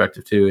mixing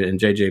perspective too,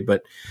 and JJ.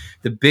 But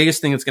the biggest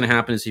thing that's going to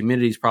happen is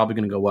humidity is probably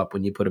going to go up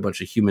when you put a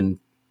bunch of human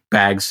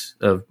bags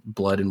of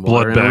blood and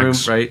water in a room,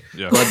 right?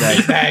 Yeah. Blood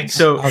bags.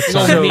 So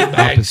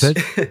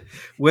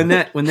when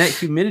that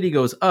humidity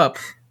goes up,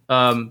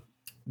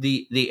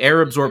 the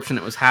air absorption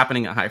that was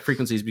happening at high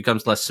frequencies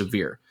becomes less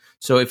severe.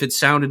 So if it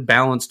sounded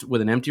balanced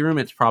with an empty room,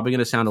 it's probably going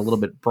to sound a little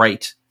bit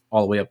bright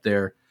all the way up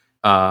there,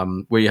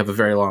 where you have a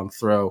very long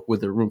throw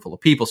with a room full of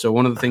people. So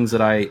one of the things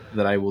that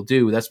I will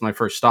do, that's my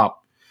first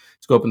stop,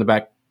 is go up in the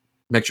back,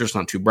 make sure it's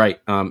not too bright.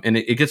 And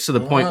it gets to the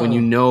point when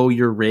you know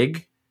your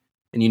rig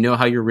and you know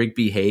how your rig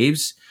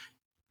behaves,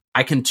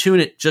 I can tune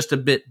it just a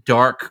bit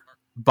dark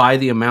by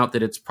the amount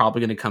that it's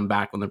probably going to come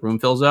back when the room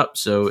fills up.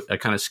 So I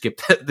kind of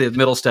skipped the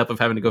middle step of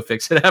having to go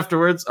fix it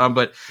afterwards.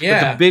 But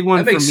the big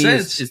one for me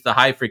is the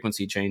high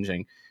frequency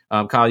changing.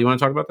 Kyle, you want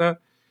to talk about that?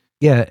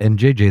 Yeah, and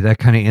JJ, that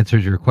kind of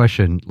answers your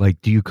question.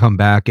 Like, do you come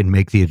back and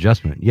make the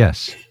adjustment?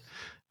 Yes.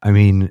 I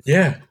mean,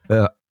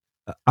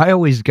 I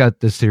always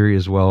got this theory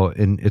as well,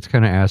 and it's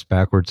kind of asked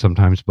backwards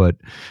sometimes, but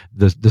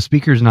the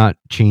speaker's not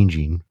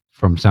changing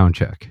from sound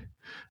check.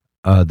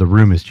 The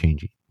room is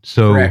changing.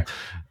 So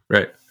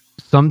right.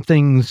 Some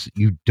things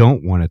you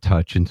don't want to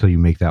touch until you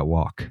make that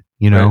walk,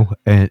 you know,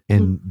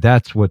 and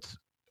that's what's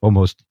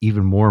almost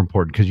even more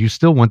important, because you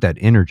still want that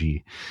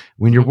energy.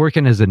 When you're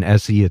working as an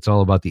SE, it's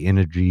all about the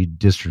energy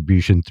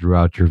distribution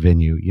throughout your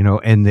venue, you know,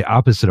 and the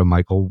opposite of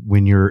Michael,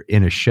 when you're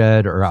in a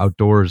shed or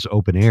outdoors,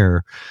 open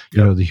air,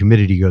 you know, the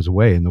humidity goes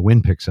away and the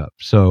wind picks up.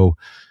 So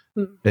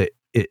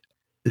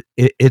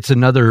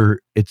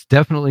it's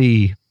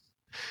definitely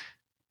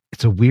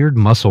a weird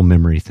muscle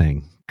memory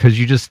thing, because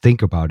you just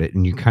think about it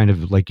and you kind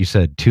of, like you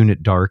said, tune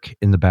it dark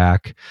in the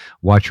back,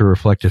 watch your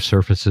reflective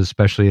surfaces,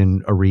 especially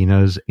in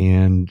arenas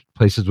and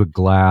places with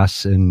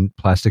glass and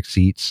plastic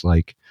seats.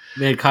 Like,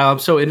 man, Kyle, I'm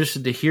so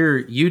interested to hear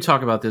you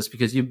talk about this,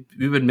 because you've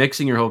been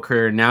mixing your whole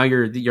career, and now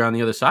you're on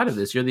the other side of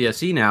this. You're the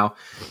SE now.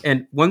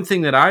 And one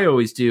thing that I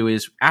always do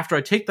is after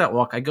I take that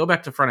walk, I go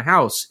back to front of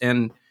house,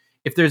 and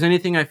if there's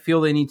anything I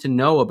feel they need to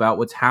know about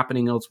what's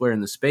happening elsewhere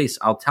in the space,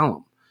 I'll tell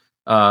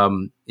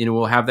them. You know,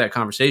 we'll have that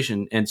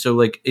conversation. And so,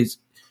 like,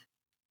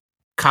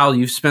 Kyle,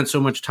 you've spent so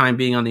much time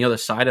being on the other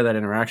side of that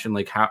interaction.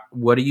 Like,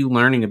 what are you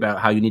learning about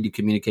how you need to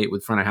communicate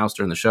with front of house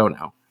during the show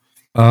now?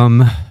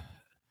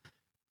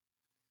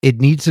 It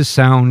needs to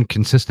sound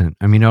consistent.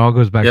 I mean, it all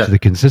goes back to the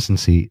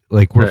consistency.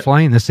 Like, we're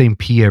flying the same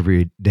P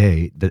every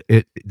day.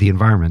 The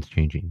environment's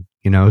changing,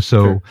 you know?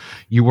 So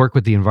you work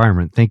with the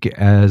environment. Think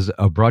as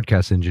a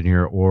broadcast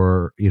engineer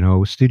or, you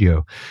know,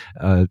 studio,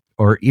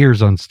 or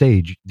ears on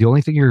stage. The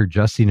only thing you're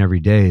adjusting every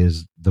day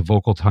is the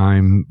vocal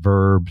time,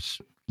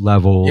 verbs,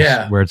 levels,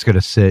 where it's going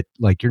to sit.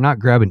 Like, you're not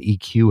grabbing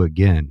EQ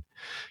again.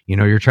 You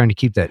know, you're trying to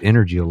keep that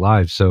energy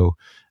alive. So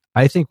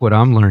I think what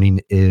I'm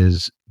learning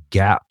is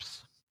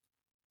gaps,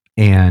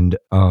 and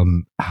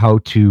how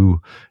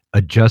to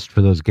adjust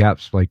for those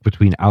gaps, like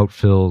between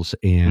outfills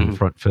and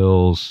front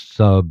fills,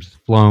 subs,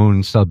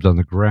 flown, subs on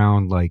the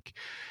ground, like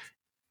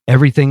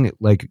everything.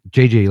 Like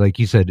JJ, like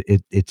you said,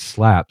 it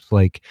slaps.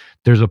 Like,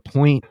 there's a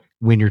point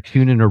when you're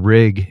tuning a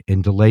rig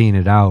and delaying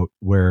it out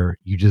where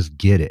you just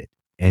get it.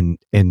 And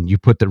you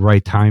put the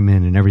right time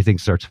in, and everything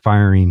starts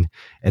firing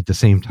at the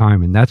same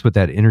time. And that's what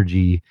that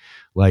energy,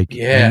 like,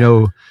 you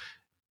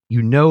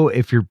know,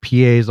 if your PA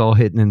is all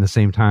hitting in the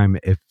same time,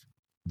 if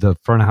the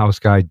front of house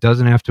guy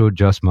doesn't have to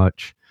adjust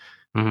much,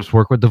 just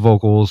work with the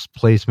vocals,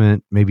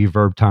 placement, maybe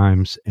verb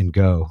times, and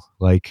go.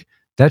 Like,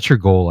 that's your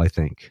goal, I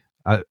think.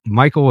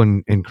 Michael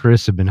and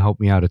Chris have been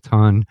helping me out a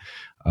ton.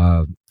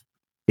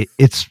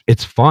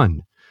 It's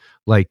fun.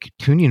 Like,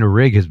 tuning a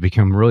rig has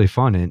become really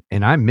fun.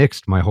 And I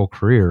mixed my whole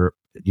career.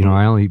 You know,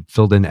 I only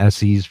filled in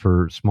SEs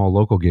for small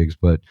local gigs,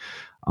 but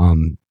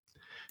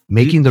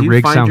making the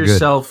rig sound good. Do you find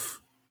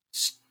yourself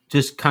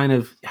just kind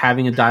of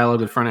having a dialogue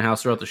with front of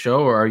house throughout the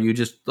show, or are you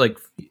just like,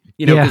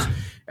 you know, 'cause,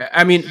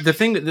 I mean, the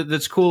thing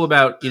that's cool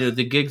about, you know,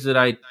 the gigs that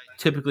I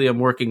typically am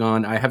working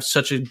on, I have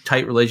such a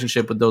tight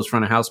relationship with those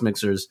front of house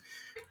mixers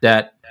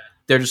that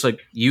they're just like,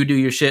 you do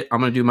your shit, I'm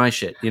going to do my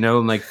shit, you know,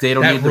 and like, they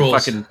don't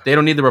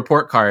need the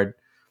report card.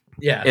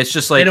 Yeah. It's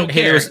just like,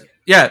 hey,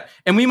 Yeah,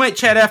 and we might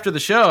chat after the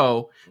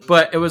show,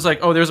 but it was like,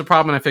 oh, there's a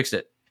problem and I fixed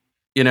it.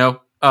 You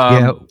know?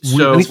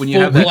 So when you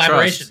have that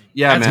collaboration, trust,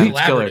 yeah, that's man,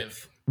 it's killer.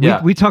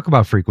 collaborative. We talk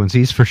about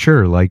frequencies for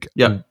sure. Like,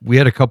 we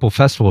had a couple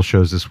festival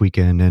shows this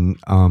weekend, and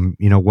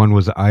one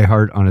was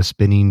iHeart on a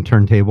spinning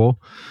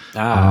turntable,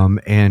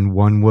 and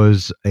one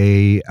was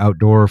a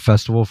outdoor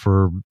festival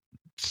for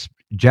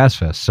Jazz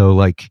Fest. So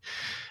like,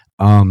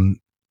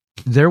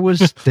 there was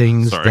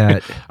things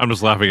that I'm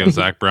just laughing at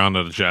Zach Brown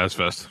at a Jazz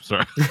Fest.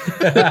 Sorry.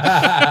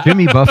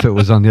 Jimmy Buffett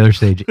was on the other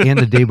stage, and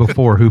the day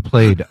before, who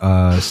played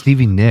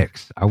Stevie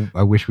Nicks.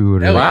 I wish we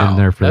would have been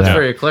there for That's that.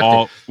 very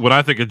eclectic. When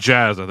I think of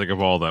jazz, I think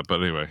of all that.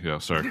 But anyway, yeah,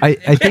 sorry. I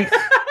think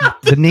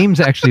the name's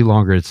actually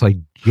longer. It's like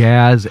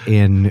Jazz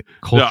and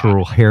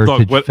Cultural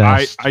Heritage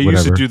Fest. I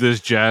used to do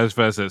this Jazz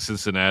Fest at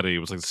Cincinnati. It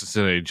was like the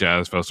Cincinnati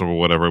Jazz Festival or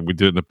whatever. We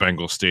did it in the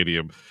Bengal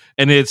Stadium,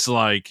 and it's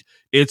like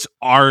it's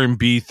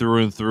R&B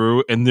through and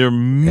through, and there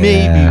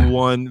may be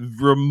one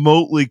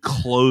remotely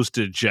close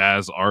to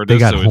jazz artist. They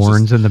got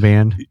horns in the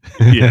band.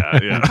 Yeah.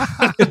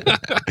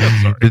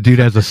 The dude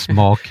has a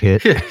small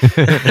kit.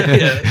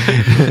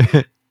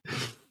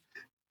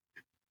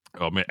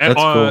 Oh man, that's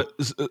cool.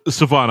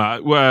 Savannah,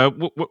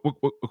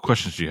 what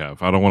questions do you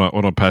have? I don't want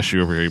to pass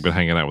you over here. You've been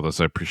hanging out with us.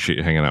 I appreciate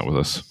you hanging out with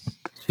us.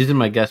 She's in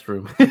my guest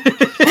room.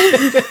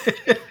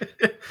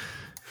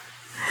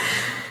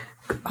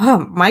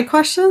 My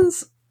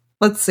questions?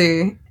 Let's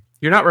see.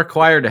 You're not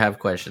required to have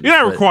questions. You're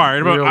not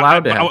required, but you're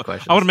allowed to have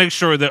questions. I want to make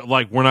sure that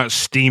like we're not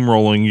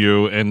steamrolling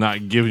you and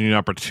not giving you an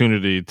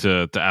opportunity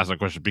to ask a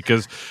question,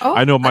 because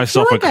I know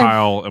myself and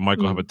Kyle and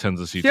Michael have a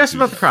tendency. You asked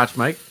about the crotch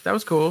mic. That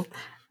was cool.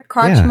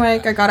 Crotch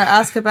mic. I gotta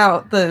ask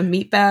about the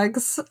meat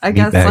bags. I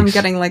guess I'm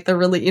getting like the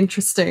really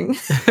interesting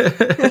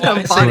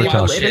body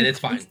related. It's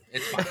fine.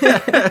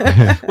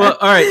 Well,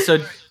 all right.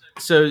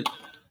 So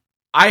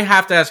I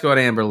have to ask about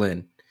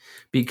Anberlin,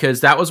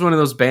 because that was one of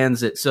those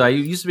bands that. So I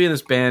used to be in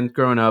this band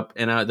growing up,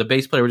 and the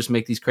bass player would just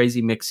make these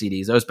crazy mix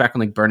CDs. I was back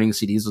when like burning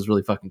CDs was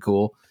really fucking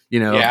cool,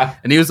 you know. Yeah.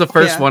 And he was the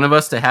first one of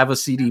us to have a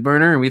CD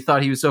burner, and we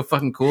thought he was so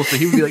fucking cool. So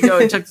he would be like, "Yo,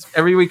 check this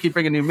every week. He'd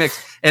bring a new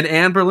mix." And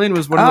Anberlin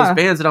was one of those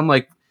bands that I'm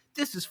like,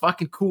 this is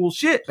fucking cool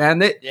shit, man.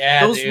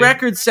 Those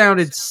records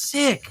sounded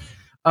sick.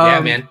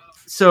 Man.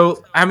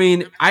 So, I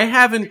mean, I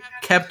haven't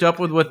kept up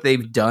with what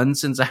they've done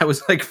since I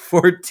was like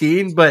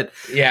 14, but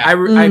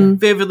I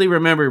vividly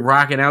remember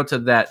rocking out to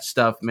that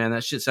stuff, man.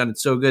 That shit sounded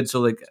so good.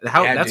 So, like,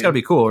 that's gotta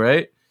be cool,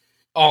 right?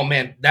 Oh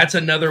man, that's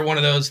another one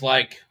of those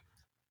like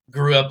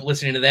grew up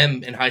listening to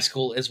them in high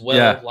school as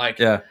well.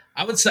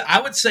 I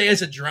would say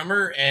as a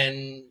drummer,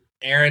 and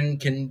Aaron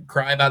can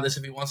cry about this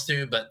if he wants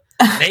to, but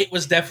Nate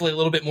was definitely a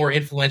little bit more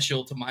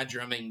influential to my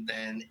drumming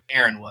than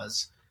Aaron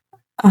was.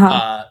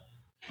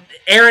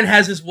 Aaron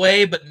has his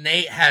way, but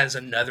Nate has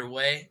another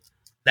way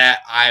that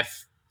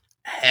I've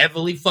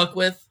heavily fuck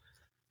with,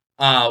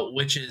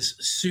 which is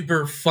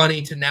super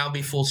funny to now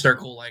be full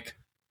circle. Like,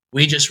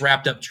 we just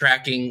wrapped up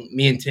tracking,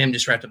 me and Tim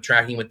just wrapped up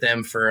tracking with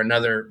them for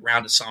another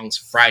round of songs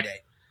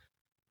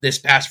this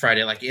past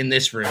Friday, like in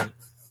this room.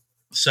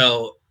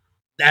 So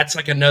that's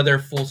like another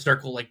full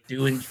circle, like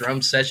doing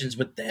drum sessions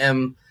with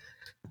them,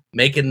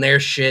 making their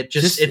shit.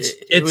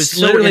 It's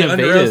literally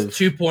Under Oath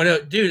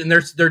 2.0, dude. And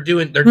they're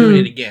doing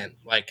it again.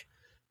 Like,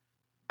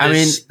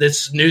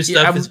 this new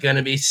stuff is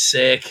gonna be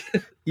sick.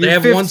 They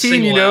have 15, one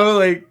single, you know,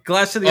 like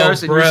Glass to the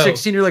Arse, and you're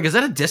 16. You're like, is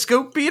that a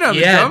disco beat on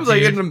the drums?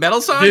 Like in a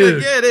metal song?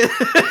 Dude. Like, yeah, it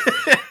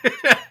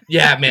is.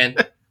 Yeah, man.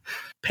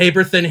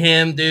 Paper Thin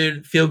Hymn,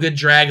 dude. Feel Good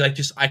Drag, like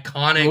just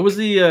iconic. What was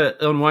the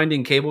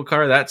Unwinding Cable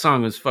Car? That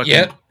song was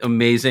fucking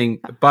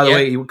amazing. By the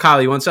way,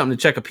 Kyle, you want something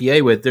to check a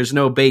PA with? There's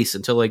no bass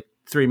until like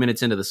 3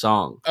 minutes into the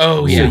song.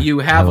 Oh, yeah. So you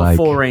have a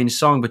full range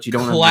song, but you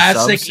don't have the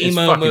subs. Classic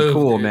emo it's fucking move,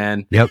 cool, dude.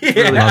 man. Yep.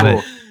 Really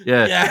cool.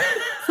 Yeah.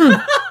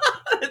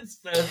 It's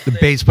so The sick.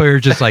 bass player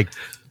just like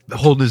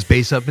holding his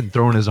bass up and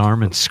throwing his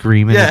arm and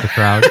screaming at the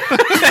crowd.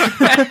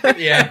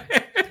 Yeah.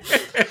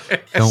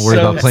 Don't worry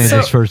about playing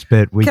this first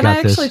bit. We Can got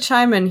I this. actually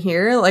chime in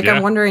here? Like,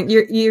 I'm wondering,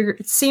 you're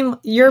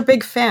a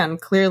big fan,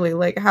 clearly.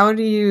 Like, how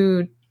do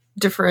you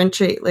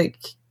differentiate, like,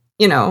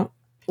 you know,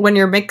 when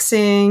you're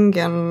mixing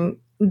and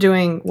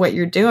doing what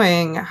you're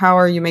doing, how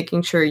are you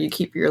making sure you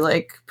keep your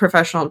like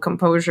professional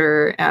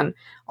composure and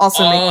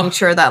also making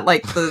sure that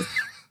like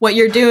what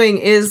you're doing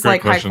is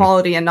like high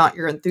quality and not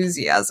your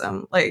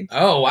enthusiasm? Like,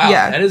 oh wow,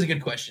 that is a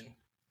good question.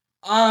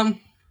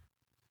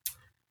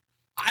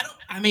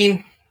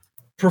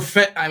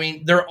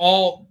 They're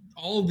all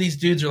of these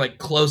dudes are like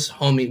close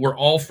homie. We're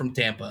all from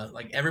Tampa.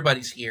 Like,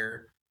 everybody's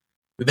here.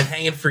 We've been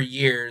hanging for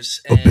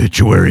years. And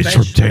Obituaries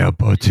from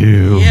Tampa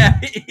too.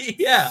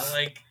 Yeah.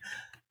 Like,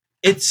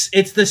 it's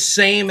the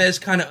same as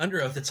kind of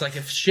Under Oath. It's like,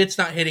 if shit's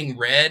not hitting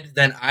red,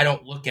 then I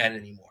don't look at it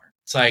anymore.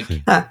 It's like,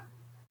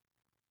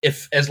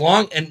 if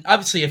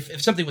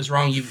something was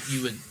wrong, you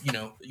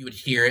would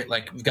hear it.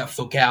 Like, we've got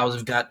focals,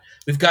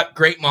 we've got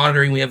great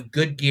monitoring, we have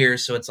good gear.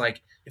 So it's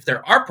like, if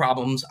there are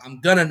problems, I'm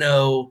gonna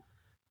know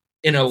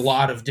in a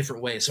lot of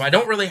different ways. So I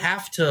don't really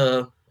have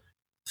to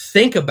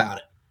think about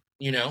it.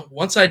 You know,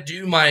 once I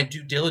do my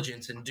due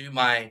diligence and do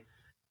my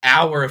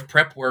hour of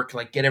prep work,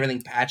 like get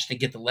everything patched and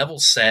get the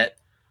levels set,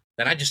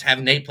 then I just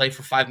have Nate play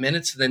for 5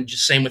 minutes, and then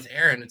just same with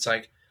Aaron. It's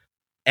like,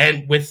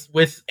 and with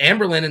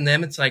Amberlyn and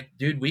them, it's like,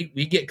 dude, we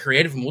get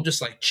creative and we'll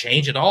just like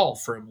change it all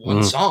for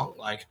one song.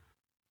 Like,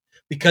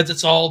 because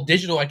it's all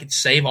digital, I could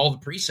save all the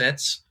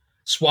presets,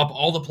 swap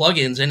all the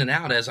plugins in and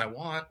out as I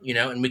want, you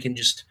know, and we can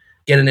just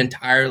get an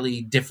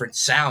entirely different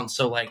sound.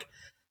 So like,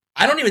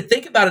 I don't even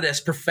think about it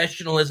as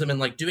professionalism and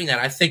like doing that.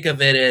 I think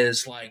of it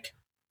as like,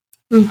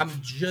 I'm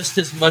just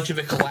as much of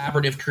a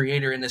collaborative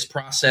creator in this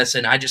process,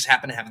 and I just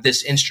happen to have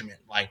this instrument.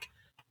 Like,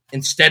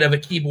 instead of a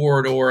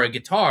keyboard or a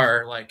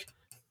guitar, like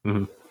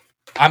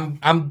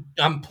I'm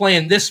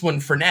playing this one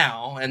for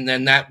now, and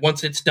then that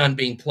once it's done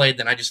being played,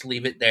 then I just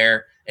leave it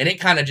there, and it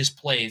kind of just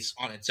plays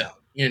on its own.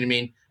 You know what I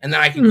mean? And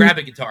then I can grab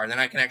a guitar, and then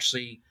I can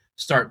actually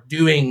start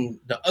doing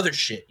the other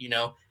shit. You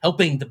know,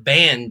 helping the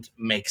band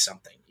make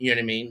something. You know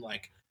what I mean?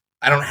 Like,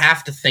 I don't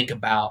have to think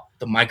about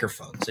the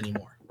microphones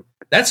anymore.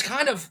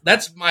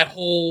 That's my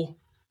whole,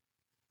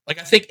 like,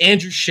 I think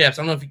Andrew Sheps,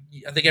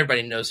 I think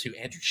everybody knows who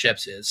Andrew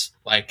Sheps is.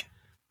 Like,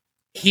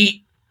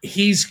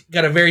 he's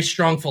got a very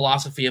strong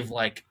philosophy of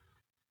like,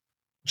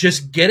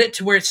 just get it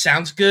to where it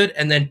sounds good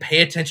and then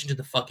pay attention to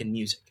the fucking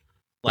music.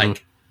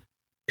 Like,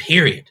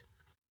 period.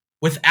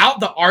 Without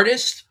the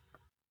artist,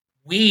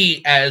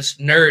 we as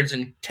nerds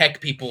and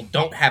tech people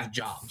don't have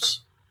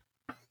jobs.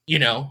 You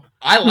know,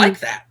 I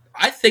like that.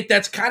 I think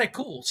that's kind of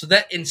cool. So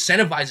that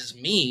incentivizes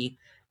me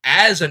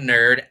as a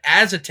nerd,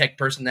 as a tech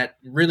person that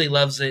really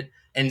loves it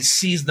and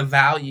sees the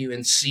value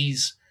and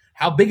sees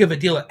how big of a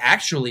deal it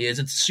actually is.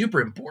 It's super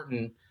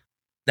important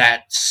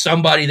that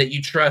somebody that you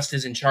trust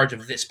is in charge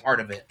of this part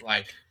of it.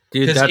 Like,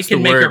 dude, that's it can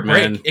the make word, or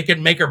break. man. It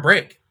can make or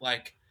break.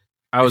 Like,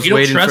 I was if you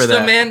waiting don't trust for that,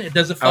 them, man. It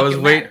doesn't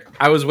fucking matter.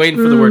 I was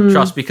waiting for the word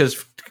trust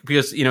because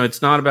you know,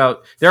 it's not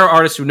about, there are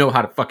artists who know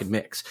how to fucking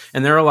mix,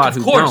 and there are a lot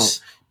who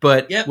don't.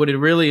 But what it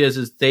really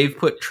is they've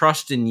put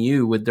trust in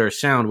you with their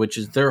sound, which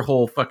is their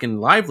whole fucking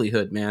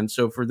livelihood, man.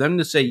 So for them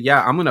to say,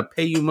 yeah, I'm going to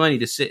pay you money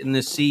to sit in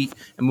this seat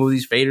and move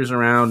these faders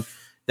around,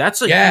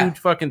 that's a huge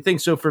fucking thing.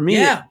 So for me,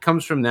 it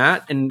comes from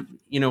that. And,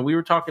 you know, we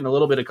were talking a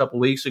little bit a couple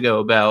weeks ago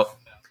about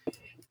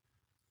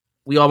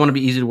we all want to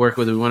be easy to work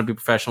with. We want to be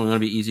professional. We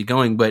want to be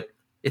easygoing. But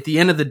at the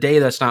end of the day,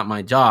 that's not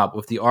my job.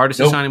 If the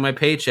artist is signing my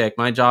paycheck,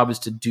 my job is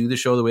to do the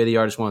show the way the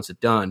artist wants it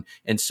done.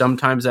 And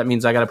sometimes that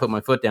means I got to put my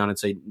foot down and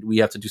say, we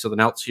have to do something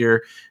else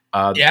here.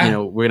 You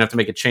know, we're going to have to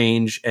make a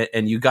change.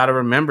 And you got to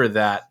remember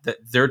that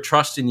they're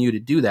trusting you to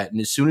do that.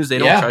 And as soon as they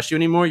don't trust you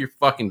anymore, you're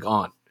fucking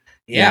gone.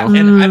 Yeah.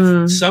 You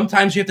know? And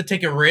sometimes you have to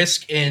take a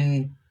risk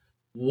in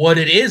what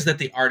it is that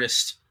the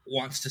artist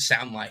wants to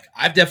sound like.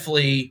 I've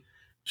definitely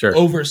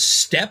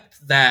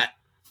overstepped that.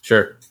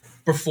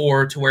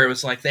 Before, to where it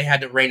was like they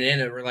had to rein it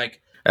in, and we're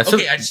like, I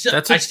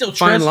still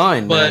trust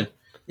line, but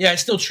I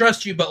still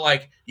trust you, but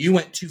like you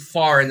went too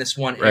far in this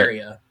one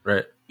area,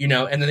 right? You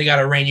know, and then they got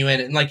to rein you in,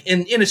 and like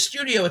in a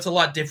studio, it's a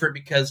lot different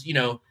because you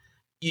know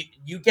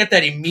you get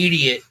that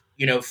immediate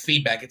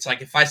feedback. It's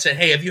like if I said,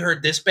 "Hey, have you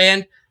heard this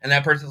band?" and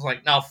that person's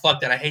like, "No,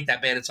 fuck that, I hate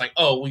that band." It's like,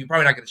 oh, well, you're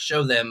probably not going to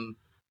show them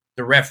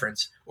the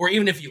reference, or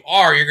even if you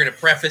are, you're going to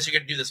preface, you're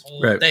going to do this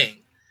whole thing.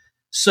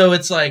 So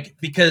it's like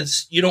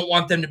because you don't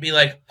want them to be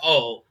like,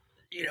 oh.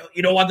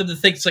 You don't want them to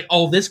think it's like,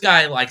 oh, this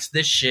guy likes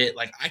this shit.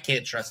 Like, I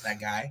can't trust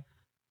that guy.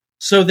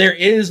 So there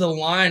is a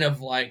line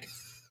of like,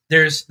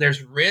 there's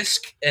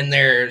risk and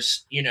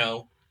there's,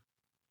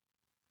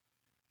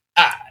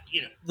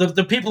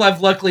 the people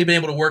I've luckily been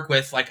able to work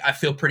with, like, I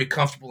feel pretty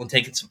comfortable in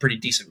taking some pretty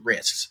decent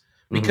risks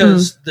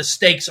because the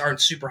stakes aren't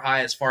super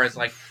high as far as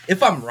like,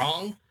 if I'm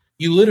wrong,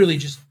 you literally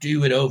just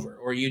do it over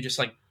or you just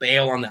like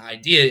bail on the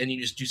idea and you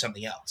just do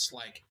something else.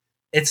 Like,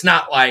 it's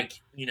not like,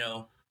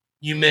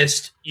 you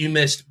missed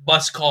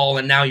bus call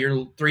and now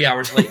you're 3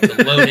 hours late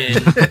to load in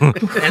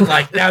and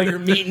like now your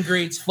meet and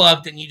greet's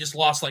fucked and you just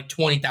lost like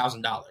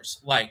 $20,000.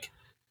 Like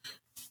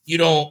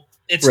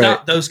it's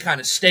not those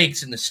kind of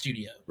stakes in the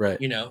studio. Right.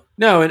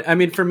 No, and I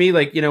mean for me,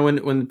 like, when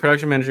the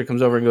production manager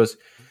comes over and goes,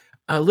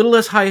 a little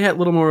less hi-hat, a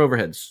little more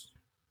overheads.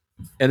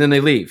 And then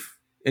they leave.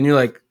 And you're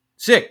like,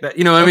 sick. That,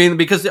 I mean,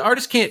 because the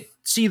artist can't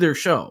see their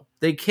show.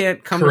 They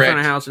can't come to front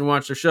of house and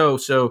watch their show.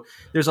 So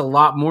there's a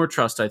lot more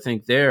trust, I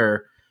think,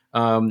 there.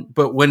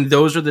 But when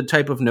those are the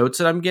type of notes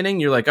that I'm getting,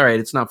 you're like, all right,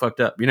 it's not fucked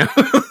up,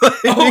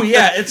 Oh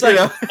yeah, it's like,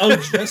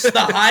 just the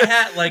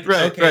hi-hat, like,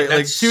 okay,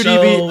 like 2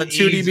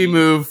 dB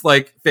move,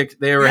 like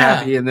they were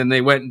happy, and then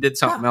they went and did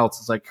something else.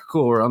 It's like,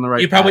 cool, we're on the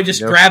right. You probably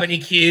just grab an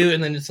EQ,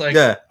 and then it's like,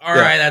 all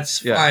right, that's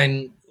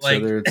fine.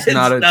 Like, so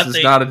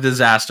it's not a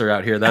disaster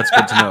out here. That's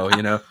good to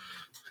know,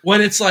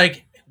 When it's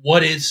like,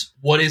 what is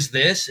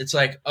this? It's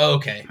like, oh,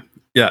 okay,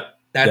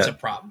 that's a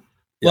problem.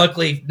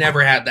 Luckily,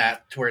 never had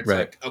that to where it's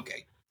like,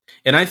 okay.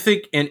 And I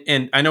think,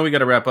 and I know we got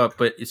to wrap up,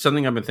 but it's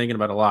something I've been thinking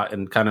about a lot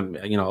and kind of,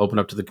 open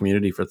up to the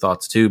community for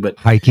thoughts too. But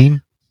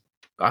hiking,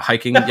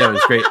 it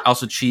was great.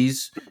 Also,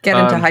 cheese. Get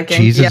into hiking.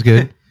 Cheese is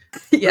good.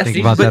 Yes, think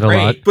about that a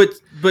lot.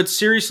 But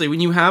seriously,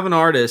 when you have an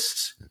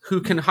artist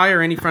who can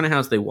hire any front of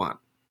house they want,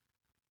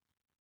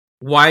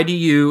 why do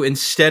you,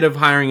 instead of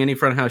hiring any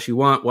front house you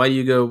want, why do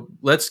you go,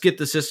 let's get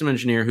the system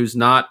engineer who's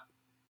not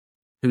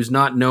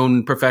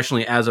known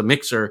professionally as a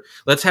mixer.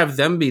 Let's have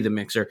them be the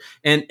mixer.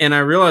 And I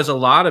realize a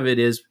lot of it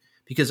is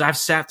because I've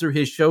sat through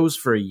his shows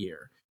for a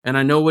year and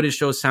I know what his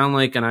shows sound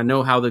like and I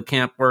know how the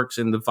camp works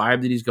and the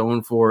vibe that he's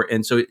going for.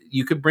 And so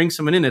you could bring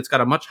someone in that's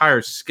got a much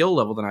higher skill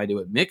level than I do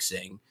at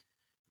mixing.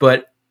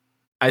 But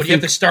I think you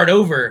have to start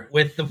over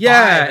with the vibe.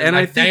 And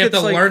I think you have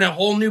to learn a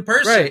whole new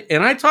person. Right.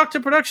 And I talked to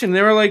production.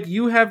 They were like,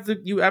 you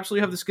absolutely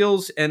have the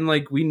skills, and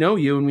like we know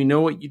you and we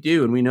know what you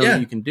do and we know that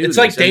you can do. It's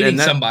like dating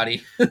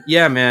somebody.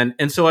 Yeah, man.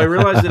 And so I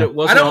realized that it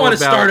wasn't. I don't want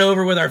to start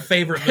over with our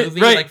favorite movie.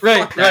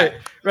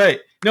 Right.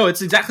 No,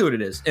 it's exactly what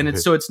it is. And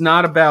so it's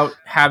not about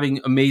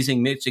having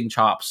amazing mixing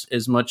chops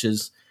as much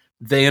as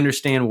they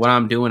understand what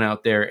I'm doing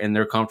out there and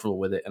they're comfortable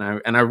with it.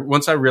 And I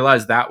once I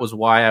realized that was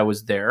why I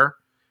was there,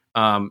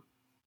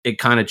 it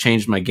kind of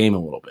changed my game a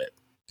little bit.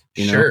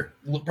 Sure.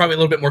 Probably a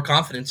little bit more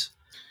confidence.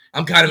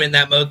 I'm kind of in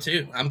that mode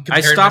too. I'm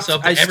comparing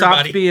myself to everybody. I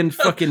stopped being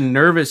fucking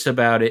nervous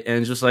about it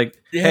and just like,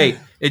 hey,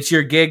 it's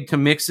your gig to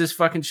mix this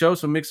fucking show,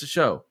 so mix the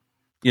show.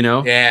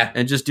 Yeah.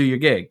 And just do your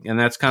gig. And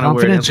that's kind of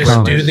where it is.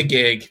 Just do the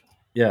gig.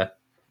 Yeah.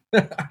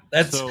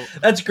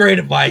 That's great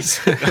advice.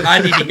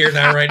 I need to hear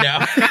that right now.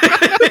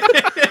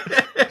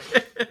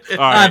 All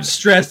right. I'm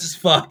stressed as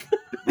fuck.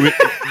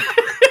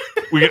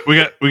 We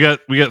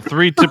got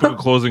three typical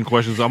closing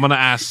questions. I'm going to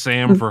ask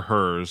Sam for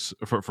hers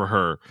for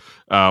her.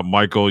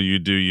 Michael, you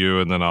do you,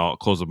 and then I'll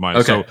close with mine.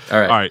 Okay. So,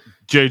 all right,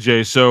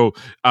 JJ. So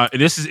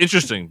this is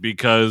interesting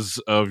because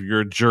of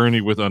your journey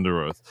with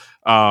Under Oath.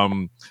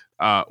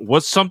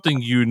 What's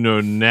something you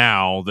know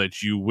now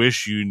that you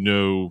wish you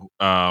knew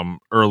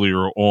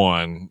earlier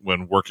on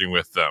when working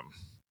with them?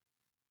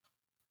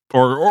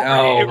 Or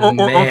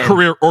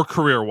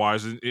career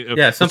wise?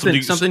 Yeah,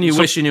 something you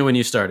wish you knew when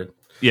you started.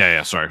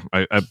 Yeah. Sorry,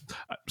 sorry.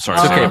 It's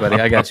okay, buddy.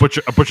 I got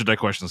you. I butchered that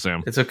question,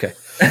 Sam. It's okay.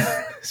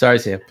 Sorry,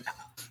 Sam.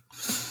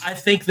 I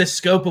think the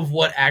scope of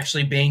what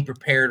actually being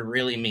prepared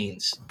really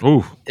means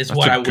is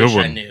what I wish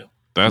I knew.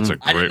 That's a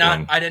great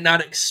one. I did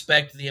not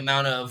expect the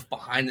amount of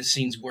behind the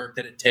scenes work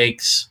that it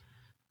takes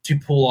to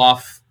pull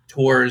off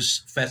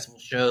tours, festival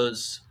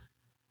shows,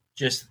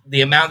 just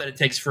the amount that it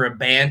takes for a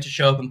band to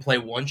show up and play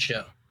one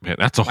show. Man,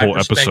 that's a whole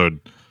episode.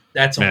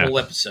 That's a whole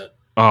episode.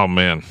 Oh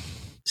man.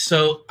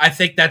 So I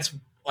think that's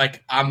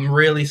like, I'm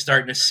really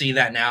starting to see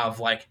that now of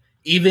like,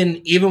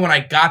 even when I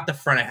got the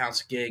front of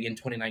house gig in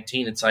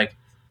 2019, it's like,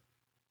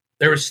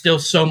 there was still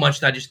so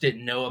much that I just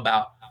didn't know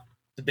about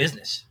the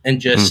business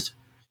and just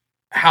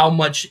how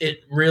much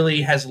it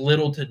really has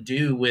little to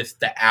do with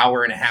the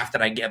hour and a half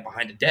that I get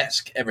behind a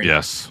desk every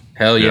day.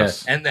 Hell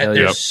yes. And that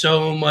there's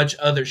so much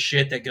other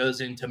shit that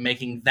goes into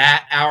making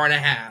that hour and a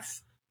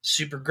half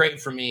super great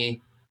for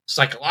me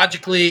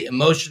psychologically,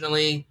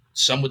 emotionally,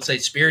 some would say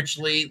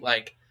spiritually,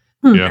 like,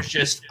 there's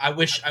just I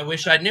wish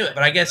I knew it,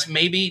 but I guess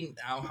maybe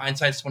now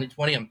hindsight's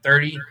 2020. I'm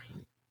 30.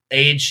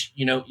 Age,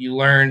 you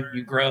learn,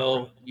 you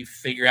grow, you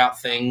figure out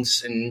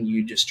things, and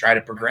you just try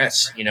to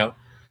progress.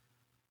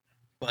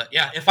 But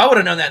yeah, if I would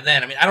have known that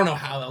then, I mean, I don't know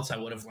how else I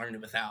would have learned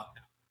it without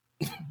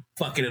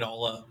fucking it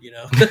all up.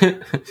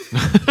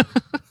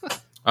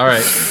 All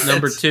right,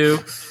 number 2.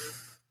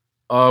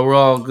 We're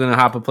all gonna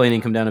hop a plane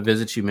and come down to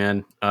visit you,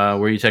 man. Where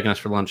are you taking us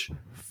for lunch?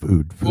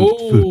 Food.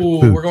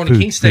 We're going to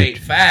King State.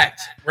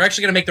 Fact. We're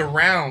actually going to make the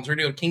rounds. We're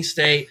going to go to King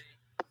State,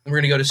 and we're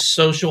going to go to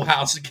Social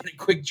House and get a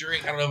quick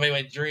drink. I don't know if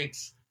anybody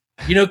drinks.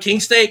 King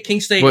State? King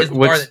State is the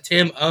bar that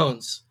Tim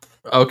owns.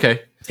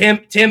 Okay.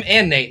 Tim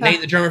and Nate.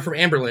 Nate, the drummer from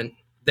Amberlin.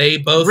 They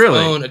both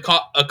own a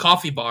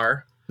coffee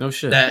bar. No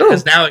shit. That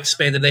has now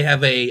expanded. They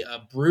have a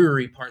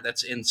brewery part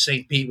that's in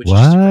St. Pete, which is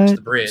just across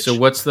the bridge. So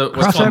what's the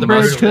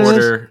must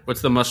order?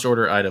 What's the must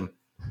order item?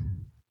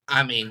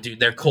 I mean, dude,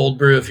 their cold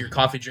brew. If you're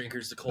coffee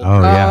drinkers, the cold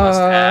brew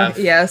must have.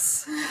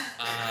 Yes.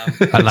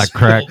 I like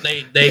crack.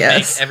 They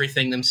make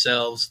everything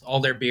themselves. All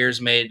their beers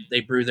made.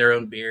 They brew their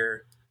own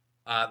beer.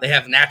 They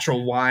have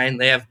natural wine.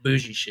 They have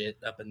bougie shit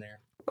up in there.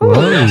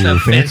 Whoa, they also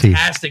have fancy.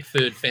 fantastic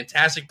food.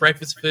 Fantastic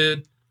breakfast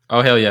food.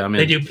 Oh hell yeah! I mean,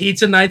 they do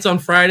pizza nights on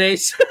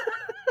Fridays.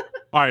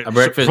 All right,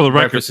 breakfast, for the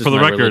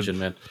record, religion,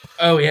 man.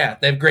 Oh yeah,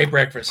 they have great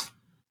breakfast.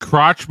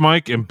 Crotch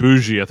Mike and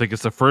Bougie. I think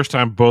it's the first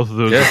time both of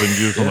those have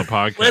been used on the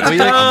podcast. Let's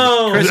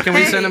go, Chris. Can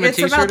we send him a it's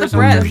T-shirt about the or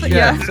something? breath,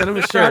 yeah. Send him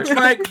a shirt. Crotch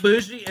Mike,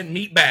 Bougie, and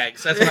meat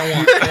bags. That's what I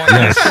want.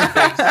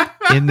 I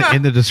want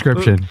in the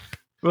description.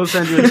 We'll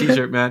send you a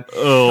T-shirt, man.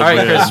 Oh, all right,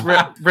 man.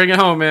 Chris, bring it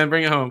home, man.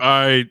 Bring it home. All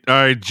right,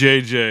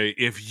 JJ.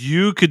 If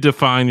you could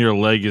define your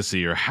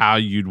legacy or how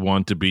you'd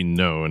want to be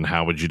known,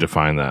 how would you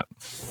define that?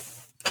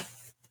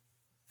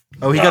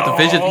 Oh, he got the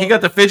fidget. He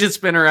got the fidget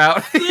spinner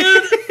out.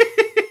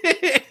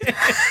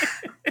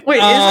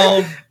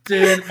 Wait,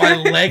 dude, my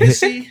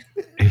legacy.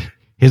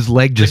 His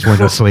leg just went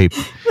to sleep.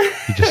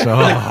 He just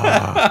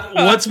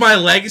What's my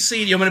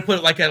legacy? Do you want me to put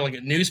it like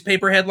a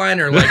newspaper headline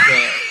or like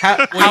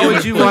how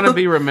would you want to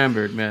be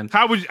remembered, man?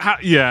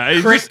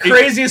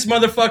 Craziest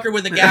motherfucker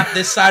with a gap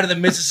this side of the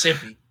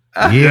Mississippi.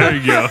 Yeah. There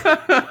you go.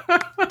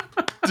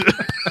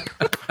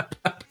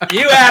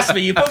 You asked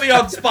me. You put me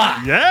on the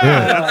spot.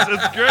 Yeah,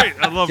 it's great.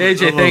 I love it.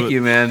 JJ, thank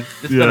you, man.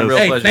 It's been a real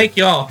pleasure. Thank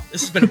y'all.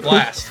 This has been a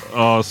blast.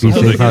 Awesome.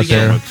 Be safe Thank out you so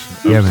there.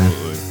 much. Yeah, man.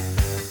 Absolutely.